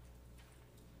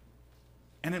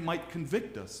 And it might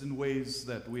convict us in ways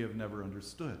that we have never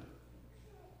understood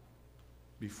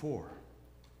before.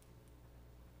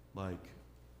 Like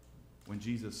when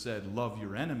Jesus said, love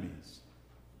your enemies,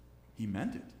 he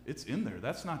meant it. It's in there.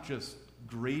 That's not just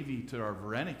gravy to our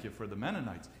Varenica for the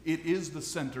Mennonites. It is the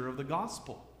center of the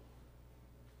gospel.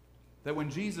 That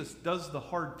when Jesus does the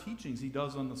hard teachings he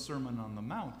does on the Sermon on the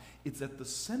Mount, it's at the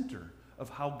center of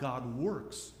how God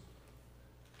works.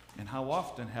 And how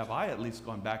often have I at least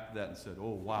gone back to that and said,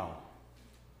 oh,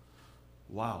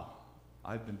 wow,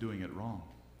 I've been doing it wrong.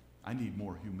 I need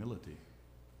more humility.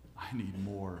 I need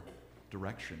more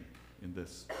direction in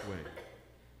this way.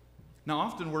 Now,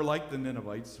 often we're like the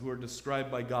Ninevites, who are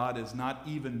described by God as not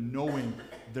even knowing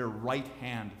their right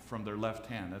hand from their left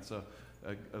hand. That's a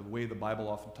way the Bible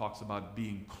often talks about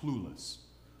being clueless.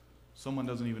 Someone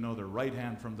doesn't even know their right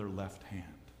hand from their left hand.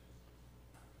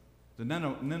 The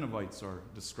Ninevites are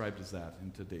described as that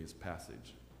in today's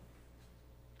passage.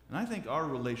 And I think our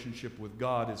relationship with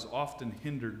God is often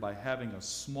hindered by having a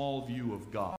small view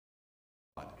of God.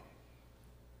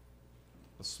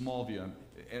 A small view.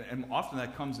 And often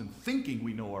that comes in thinking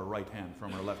we know our right hand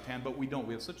from our left hand, but we don't.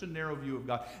 We have such a narrow view of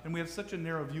God. And we have such a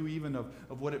narrow view even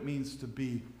of what it means to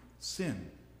be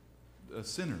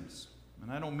sinners.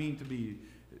 And I don't mean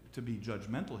to be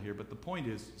judgmental here, but the point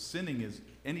is, sinning is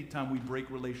anytime we break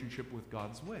relationship with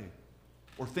God's way,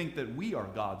 or think that we are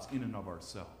gods in and of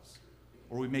ourselves,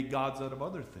 or we make gods out of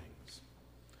other things.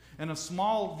 And a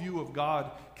small view of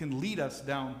God can lead us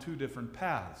down two different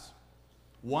paths.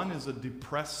 One is a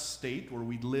depressed state where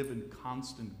we live in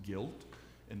constant guilt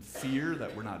and fear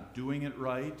that we're not doing it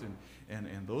right,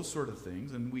 and those sort of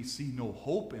things, and we see no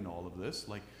hope in all of this.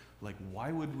 Like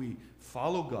why would we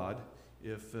follow God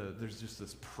if there's just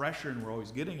this pressure and we're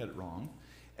always getting it wrong?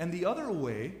 And the other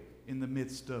way, in the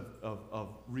midst of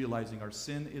realizing our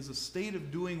sin, is a state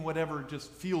of doing whatever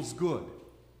just feels good.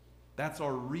 That's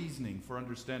our reasoning for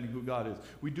understanding who God is.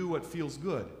 We do what feels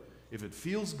good. If it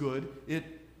feels good,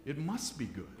 it must be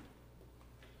good.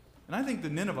 And I think the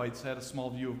Ninevites had a small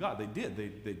view of God. They did.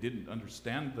 They didn't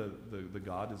understand the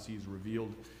God as he's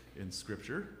revealed in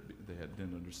Scripture. They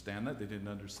didn't understand that. They didn't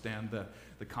understand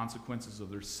the consequences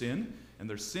of their sin. And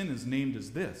their sin is named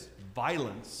as this: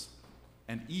 violence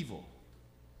and evil.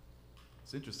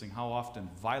 It's interesting how often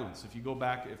violence, if you go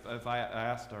back, if I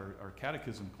asked our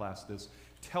catechism class this,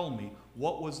 tell me,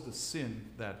 what was the sin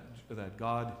that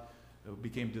God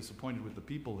became disappointed with the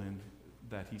people in,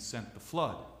 that he sent the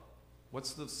flood?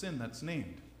 What's the sin that's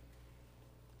named?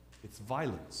 It's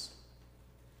violence.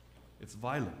 It's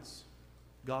violence.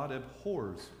 God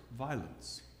abhors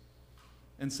violence.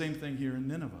 And same thing here in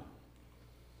Nineveh.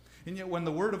 And yet when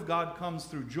the word of God comes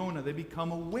through Jonah, they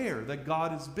become aware that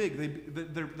God is big.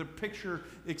 Their picture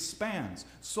expands.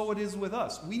 So it is with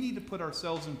us. We need to put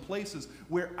ourselves in places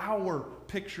where our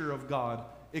picture of God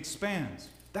expands.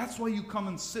 That's why you come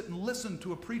and sit and listen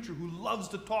to a preacher who loves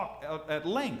to talk at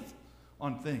length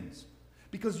on things.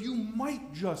 Because you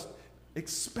might just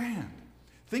expand.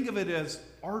 Think of it as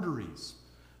arteries.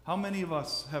 How many of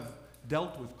us have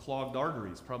dealt with clogged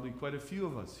arteries? Probably quite a few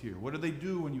of us here. What do they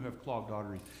do when you have clogged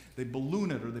arteries? They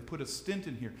balloon it, or they put a stent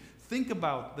in here. Think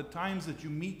about the times that you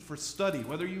meet for study,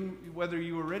 whether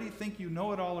you already think you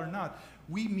know it all or not.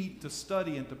 We meet to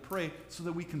study and to pray so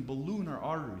that we can balloon our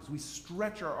arteries. We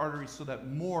stretch our arteries so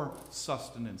that more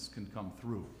sustenance can come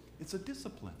through. It's a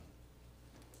discipline.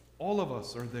 All of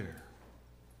us are there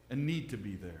and need to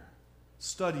be there.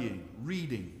 Studying,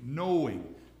 reading,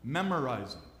 knowing,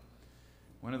 memorizing.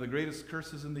 One of the greatest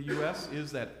curses in the U.S.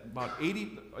 is that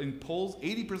in polls,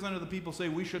 80% of the people say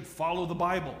we should follow the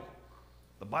Bible.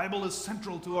 The Bible is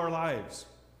central to our lives.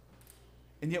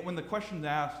 And yet when the question is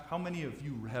asked, how many of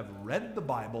you have read the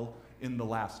Bible in the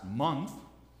last month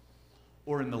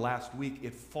or in the last week,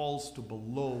 it falls to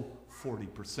below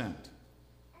 40%.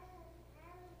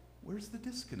 Where's the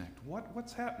disconnect?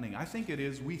 What's happening? I think it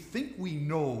is we think we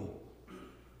know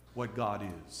what God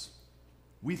is.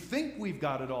 We think we've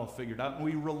got it all figured out, and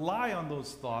we rely on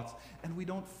those thoughts, and we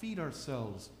don't feed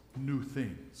ourselves new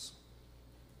things.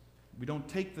 We don't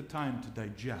take the time to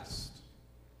digest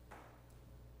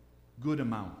good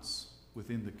amounts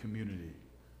within the community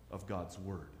of God's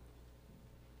Word.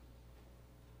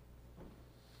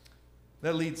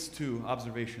 That leads to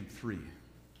observation 3.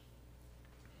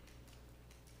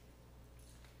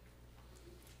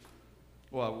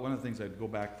 Well, one of the things I'd go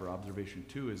back for observation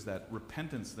 2 is that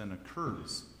repentance then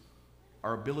occurs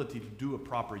Our ability to do a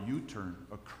proper U-turn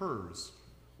occurs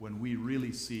when we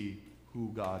really see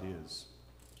who God is.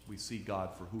 We see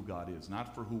God for who God is,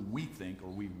 not for who we think or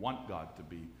we want God to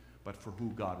be, but for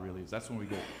who God really is. That's when we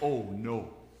go, oh no,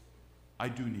 I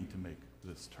do need to make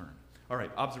this turn. All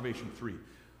right, observation 3.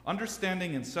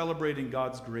 Understanding and celebrating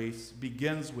God's grace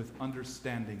begins with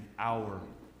understanding our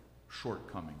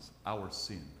shortcomings, our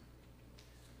sin.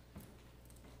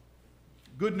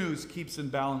 Good news keeps in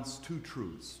balance two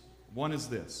truths. One is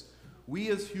this: we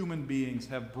as human beings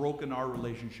have broken our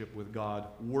relationship with God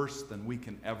worse than we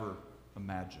can ever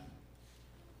imagine.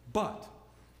 But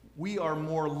we are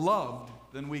more loved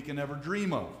than we can ever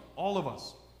dream of, all of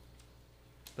us.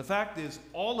 The fact is,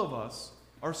 all of us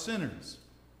are sinners.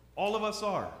 All of us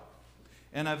are.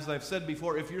 And as I've said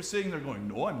before, if you're sitting there going,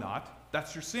 no, I'm not,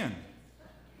 that's your sin.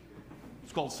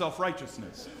 It's called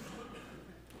self-righteousness.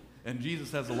 And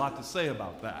Jesus has a lot to say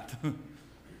about that.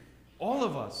 All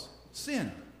of us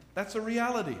sin. That's a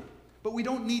reality. But we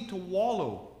don't need to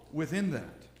wallow within that.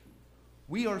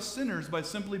 We are sinners by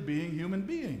simply being human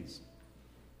beings.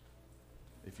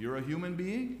 If you're a human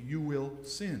being, you will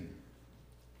sin.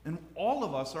 And all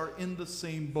of us are in the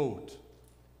same boat,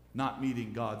 not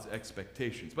meeting God's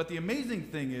expectations. But the amazing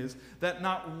thing is that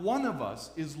not one of us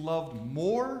is loved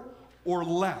more or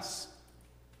less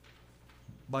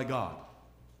by God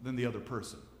than the other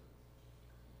person.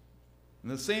 In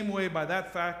the same way, by the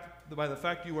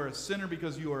fact you are a sinner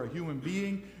because you are a human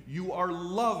being, you are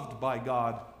loved by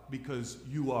God because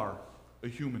you are a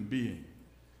human being.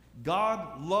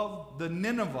 God loved the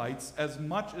Ninevites as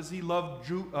much as he loved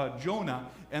Jonah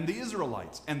and the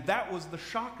Israelites. And that was the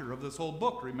shocker of this whole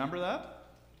book. Remember that?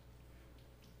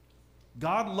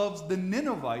 God loves the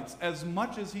Ninevites as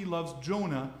much as he loves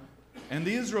Jonah and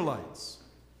the Israelites.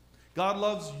 God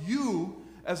loves you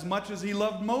as much as he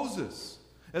loved Moses,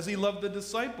 as he loved the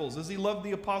disciples, as he loved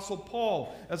the Apostle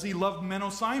Paul, as he loved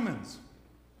Menno Simons.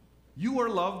 You are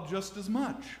loved just as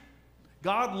much.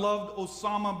 God loved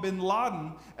Osama bin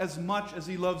Laden as much as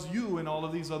he loves you and all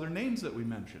of these other names that we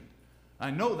mentioned. I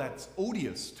know that's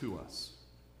odious to us,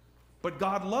 but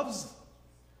God loves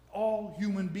all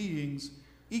human beings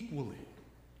equally.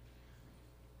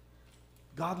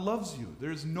 God loves you.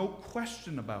 There's no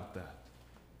question about that.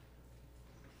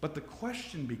 But the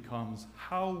question becomes,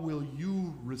 how will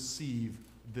you receive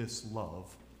this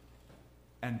love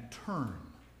and turn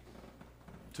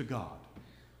to God?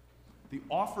 The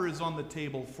offer is on the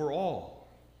table for all.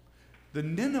 The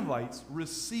Ninevites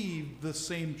received the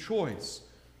same choice,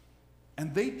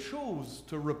 and they chose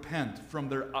to repent from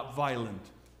their violent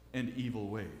and evil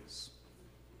ways.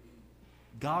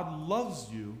 God loves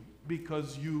you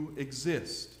because you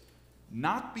exist,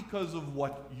 not because of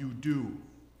what you do.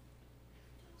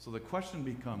 So the question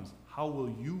becomes, how will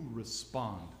you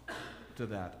respond to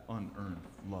that unearned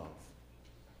love?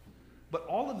 But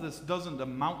all of this doesn't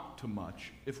amount to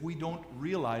much if we don't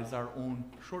realize our own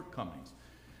shortcomings.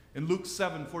 In Luke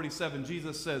 7:47,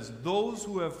 Jesus says, those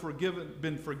who have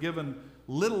been forgiven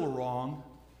little wrong,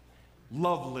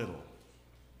 love little.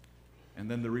 And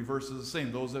then the reverse is the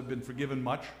same. Those who have been forgiven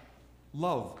much,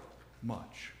 love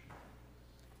much.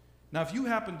 Now, if you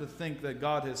happen to think that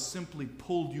God has simply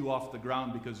pulled you off the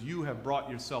ground because you have brought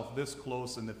yourself this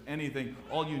close, and if anything,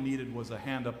 all you needed was a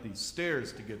hand up these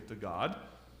stairs to get to God,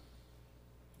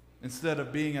 instead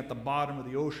of being at the bottom of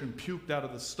the ocean, puked out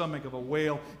of the stomach of a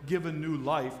whale, given new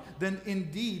life, then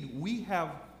indeed we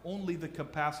have only the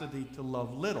capacity to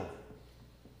love little.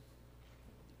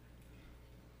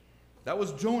 That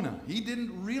was Jonah. He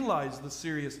didn't realize the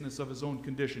seriousness of his own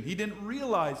condition. He didn't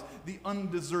realize the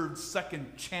undeserved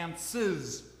second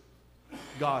chances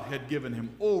God had given him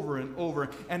over and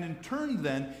over. And in turn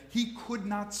then, he could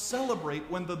not celebrate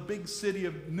when the big city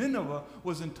of Nineveh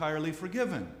was entirely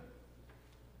forgiven.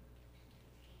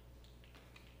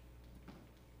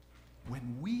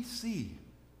 When we see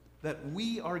that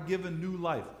we are given new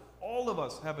life, all of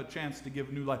us have a chance to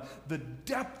give new life. The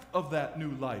depth of that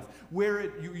new life,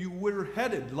 where you were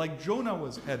headed, like Jonah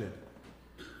was headed.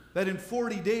 That in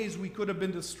 40 days we could have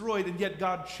been destroyed, and yet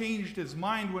God changed his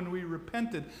mind when we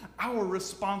repented. Our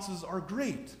responses are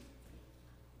great.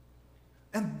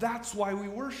 And that's why we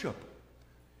worship.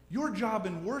 Your job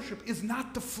in worship is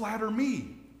not to flatter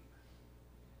me.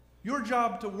 Your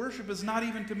job to worship is not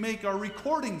even to make our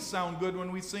recordings sound good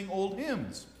when we sing old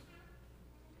hymns.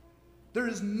 There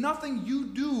is nothing you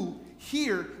do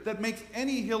here that makes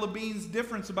any hill of beans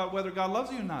difference about whether God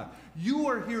loves you or not. You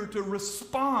are here to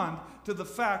respond to the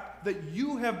fact that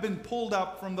you have been pulled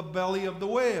up from the belly of the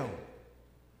whale.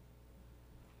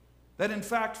 That in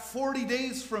fact, 40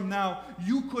 days from now,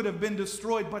 you could have been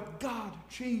destroyed, but God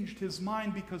changed his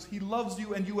mind because he loves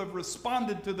you and you have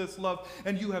responded to this love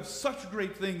and you have such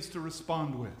great things to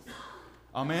respond with.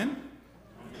 Amen?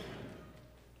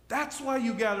 That's why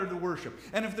you gather to worship.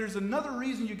 And if there's another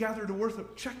reason you gather to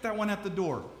worship, check that one at the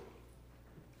door.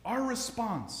 Our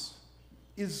response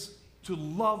is to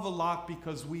love a lot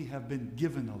because we have been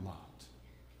given a lot.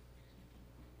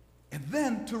 And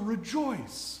then to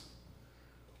rejoice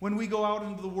when we go out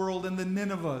into the world and the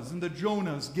Ninevehs and the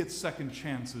Jonahs get second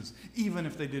chances, even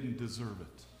if they didn't deserve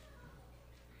it.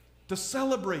 To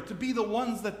celebrate, to be the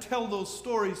ones that tell those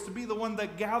stories, to be the one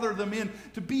that gather them in,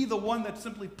 to be the one that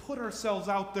simply put ourselves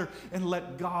out there and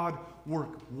let God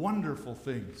work wonderful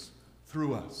things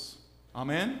through us.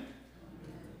 Amen?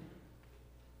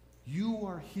 You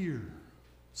are here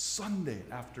Sunday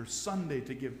after Sunday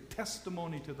to give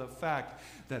testimony to the fact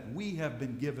that we have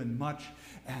been given much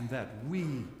and that we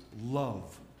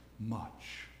love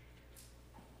much.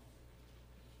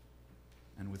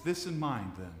 And with this in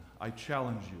mind, then, I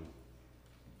challenge you.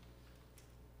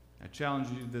 I challenge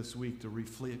you this week to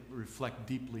reflect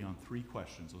deeply on 3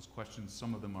 questions. Those questions,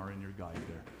 some of them are in your guide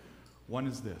there. One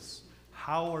is this: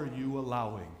 how are you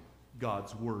allowing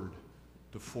God's word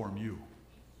to form you?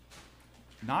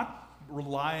 Not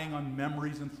relying on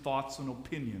memories and thoughts and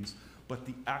opinions, but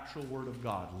the actual word of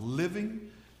God,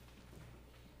 living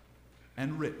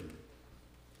and written.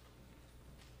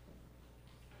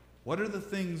 What are the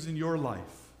things in your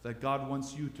life that God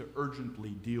wants you to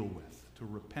urgently deal with, to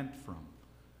repent from,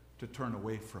 to turn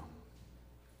away from?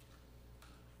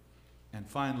 And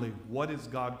finally, what is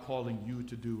God calling you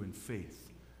to do in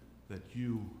faith that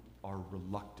you are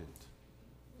reluctant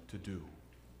to do?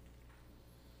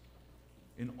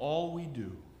 In all we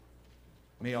do,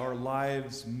 may our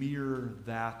lives mirror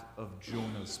that of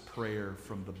Jonah's prayer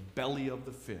from the belly of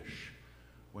the fish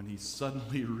when he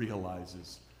suddenly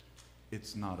realizes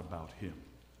it's not about him.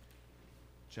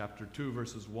 Chapter 2,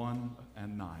 verses 1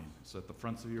 and 9. It's at the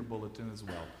fronts of your bulletin as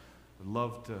well. I'd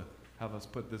love to have us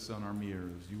put this on our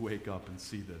mirror as you wake up and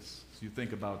see this, as you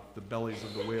think about the bellies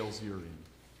of the whales you're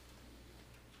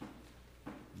in.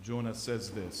 Jonah says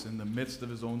this in the midst of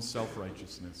his own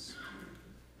self-righteousness: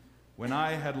 when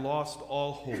I had lost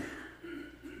all hope,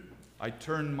 I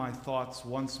turned my thoughts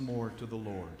once more to the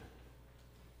Lord,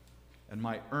 and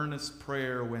my earnest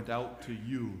prayer went out to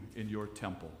you in your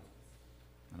temple.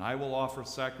 And I will offer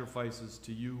sacrifices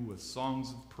to you with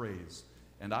songs of praise,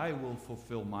 and I will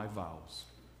fulfill my vows.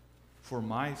 For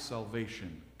my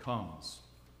salvation comes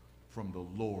from the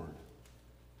Lord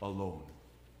alone.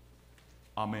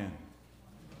 Amen.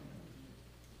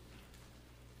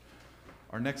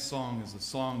 Our next song is a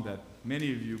song that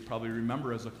many of you probably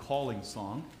remember as a calling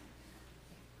song.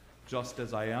 Just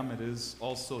As I Am. It is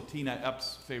also Tina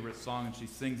Epp's favorite song, and she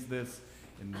sings this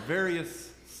in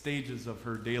various stages of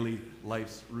her daily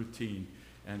life's routine.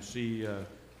 And she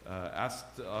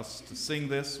asked us to sing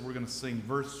this. We're going to sing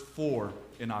verse 4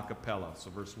 in a cappella. So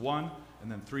verse 1 and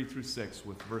then 3 through 6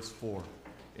 with verse 4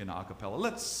 in a cappella.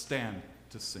 Let's stand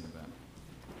to sing that.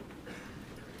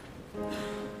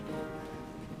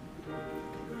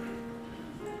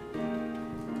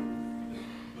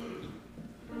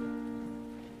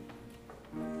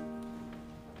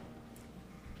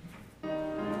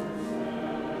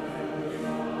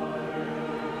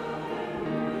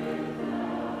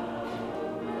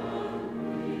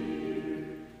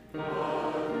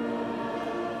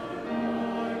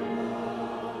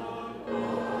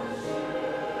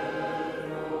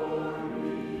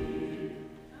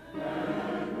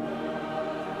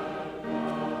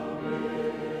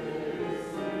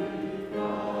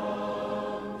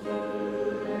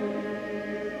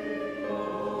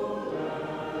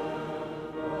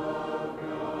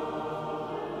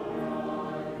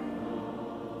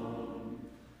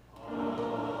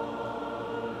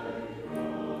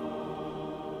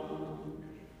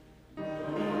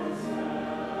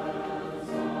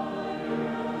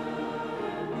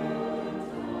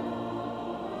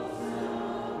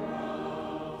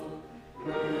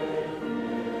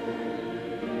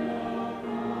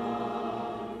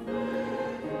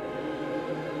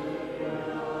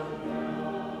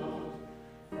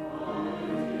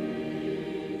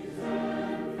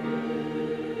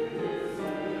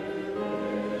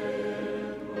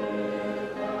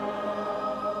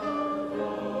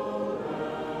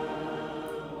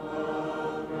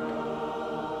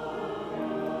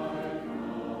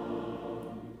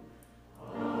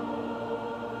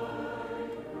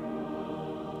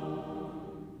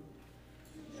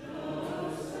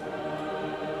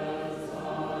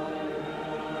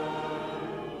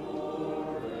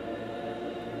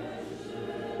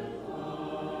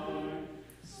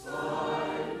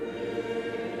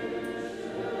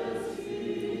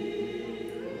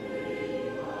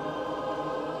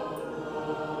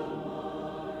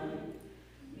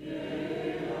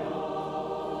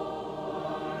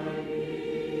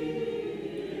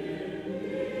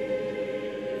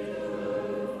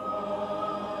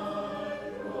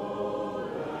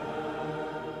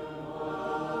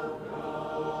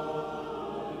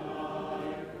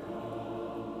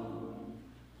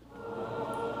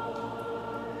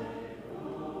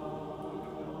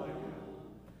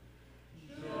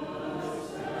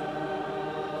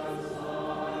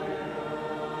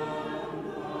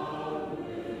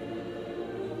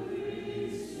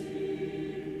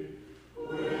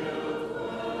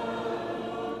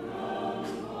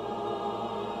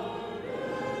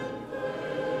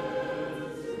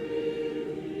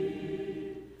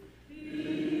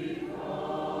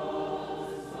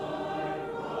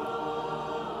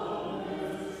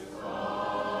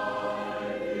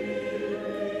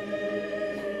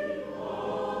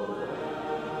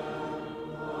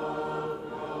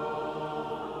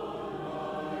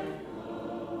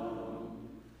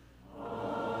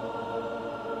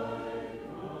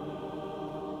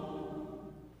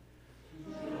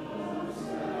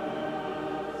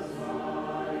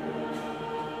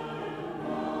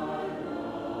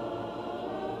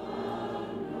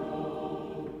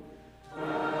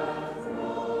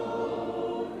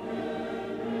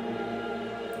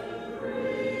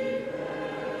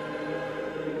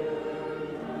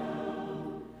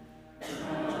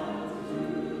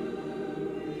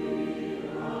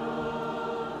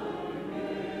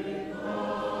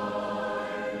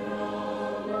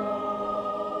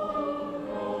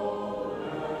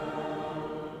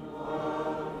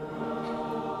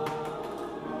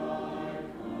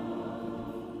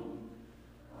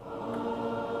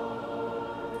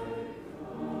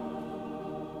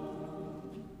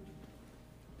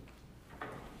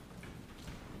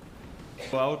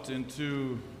 Go out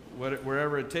into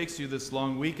wherever it takes you this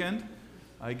long weekend.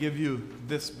 I give you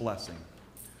this blessing.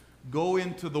 Go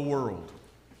into the world.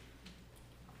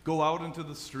 Go out into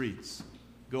the streets.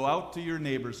 Go out to your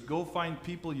neighbors. Go find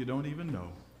people you don't even know.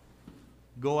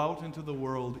 Go out into the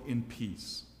world in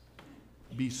peace.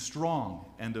 Be strong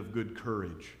and of good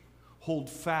courage. Hold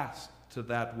fast to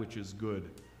that which is good.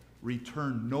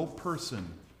 Return no person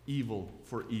evil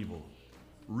for evil.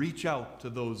 Reach out to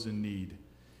those in need.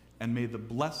 And may the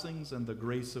blessings and the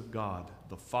grace of God,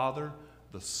 the Father,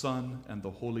 the Son, and the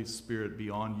Holy Spirit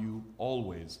be on you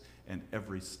always and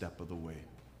every step of the way.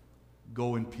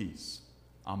 Go in peace.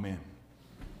 Amen.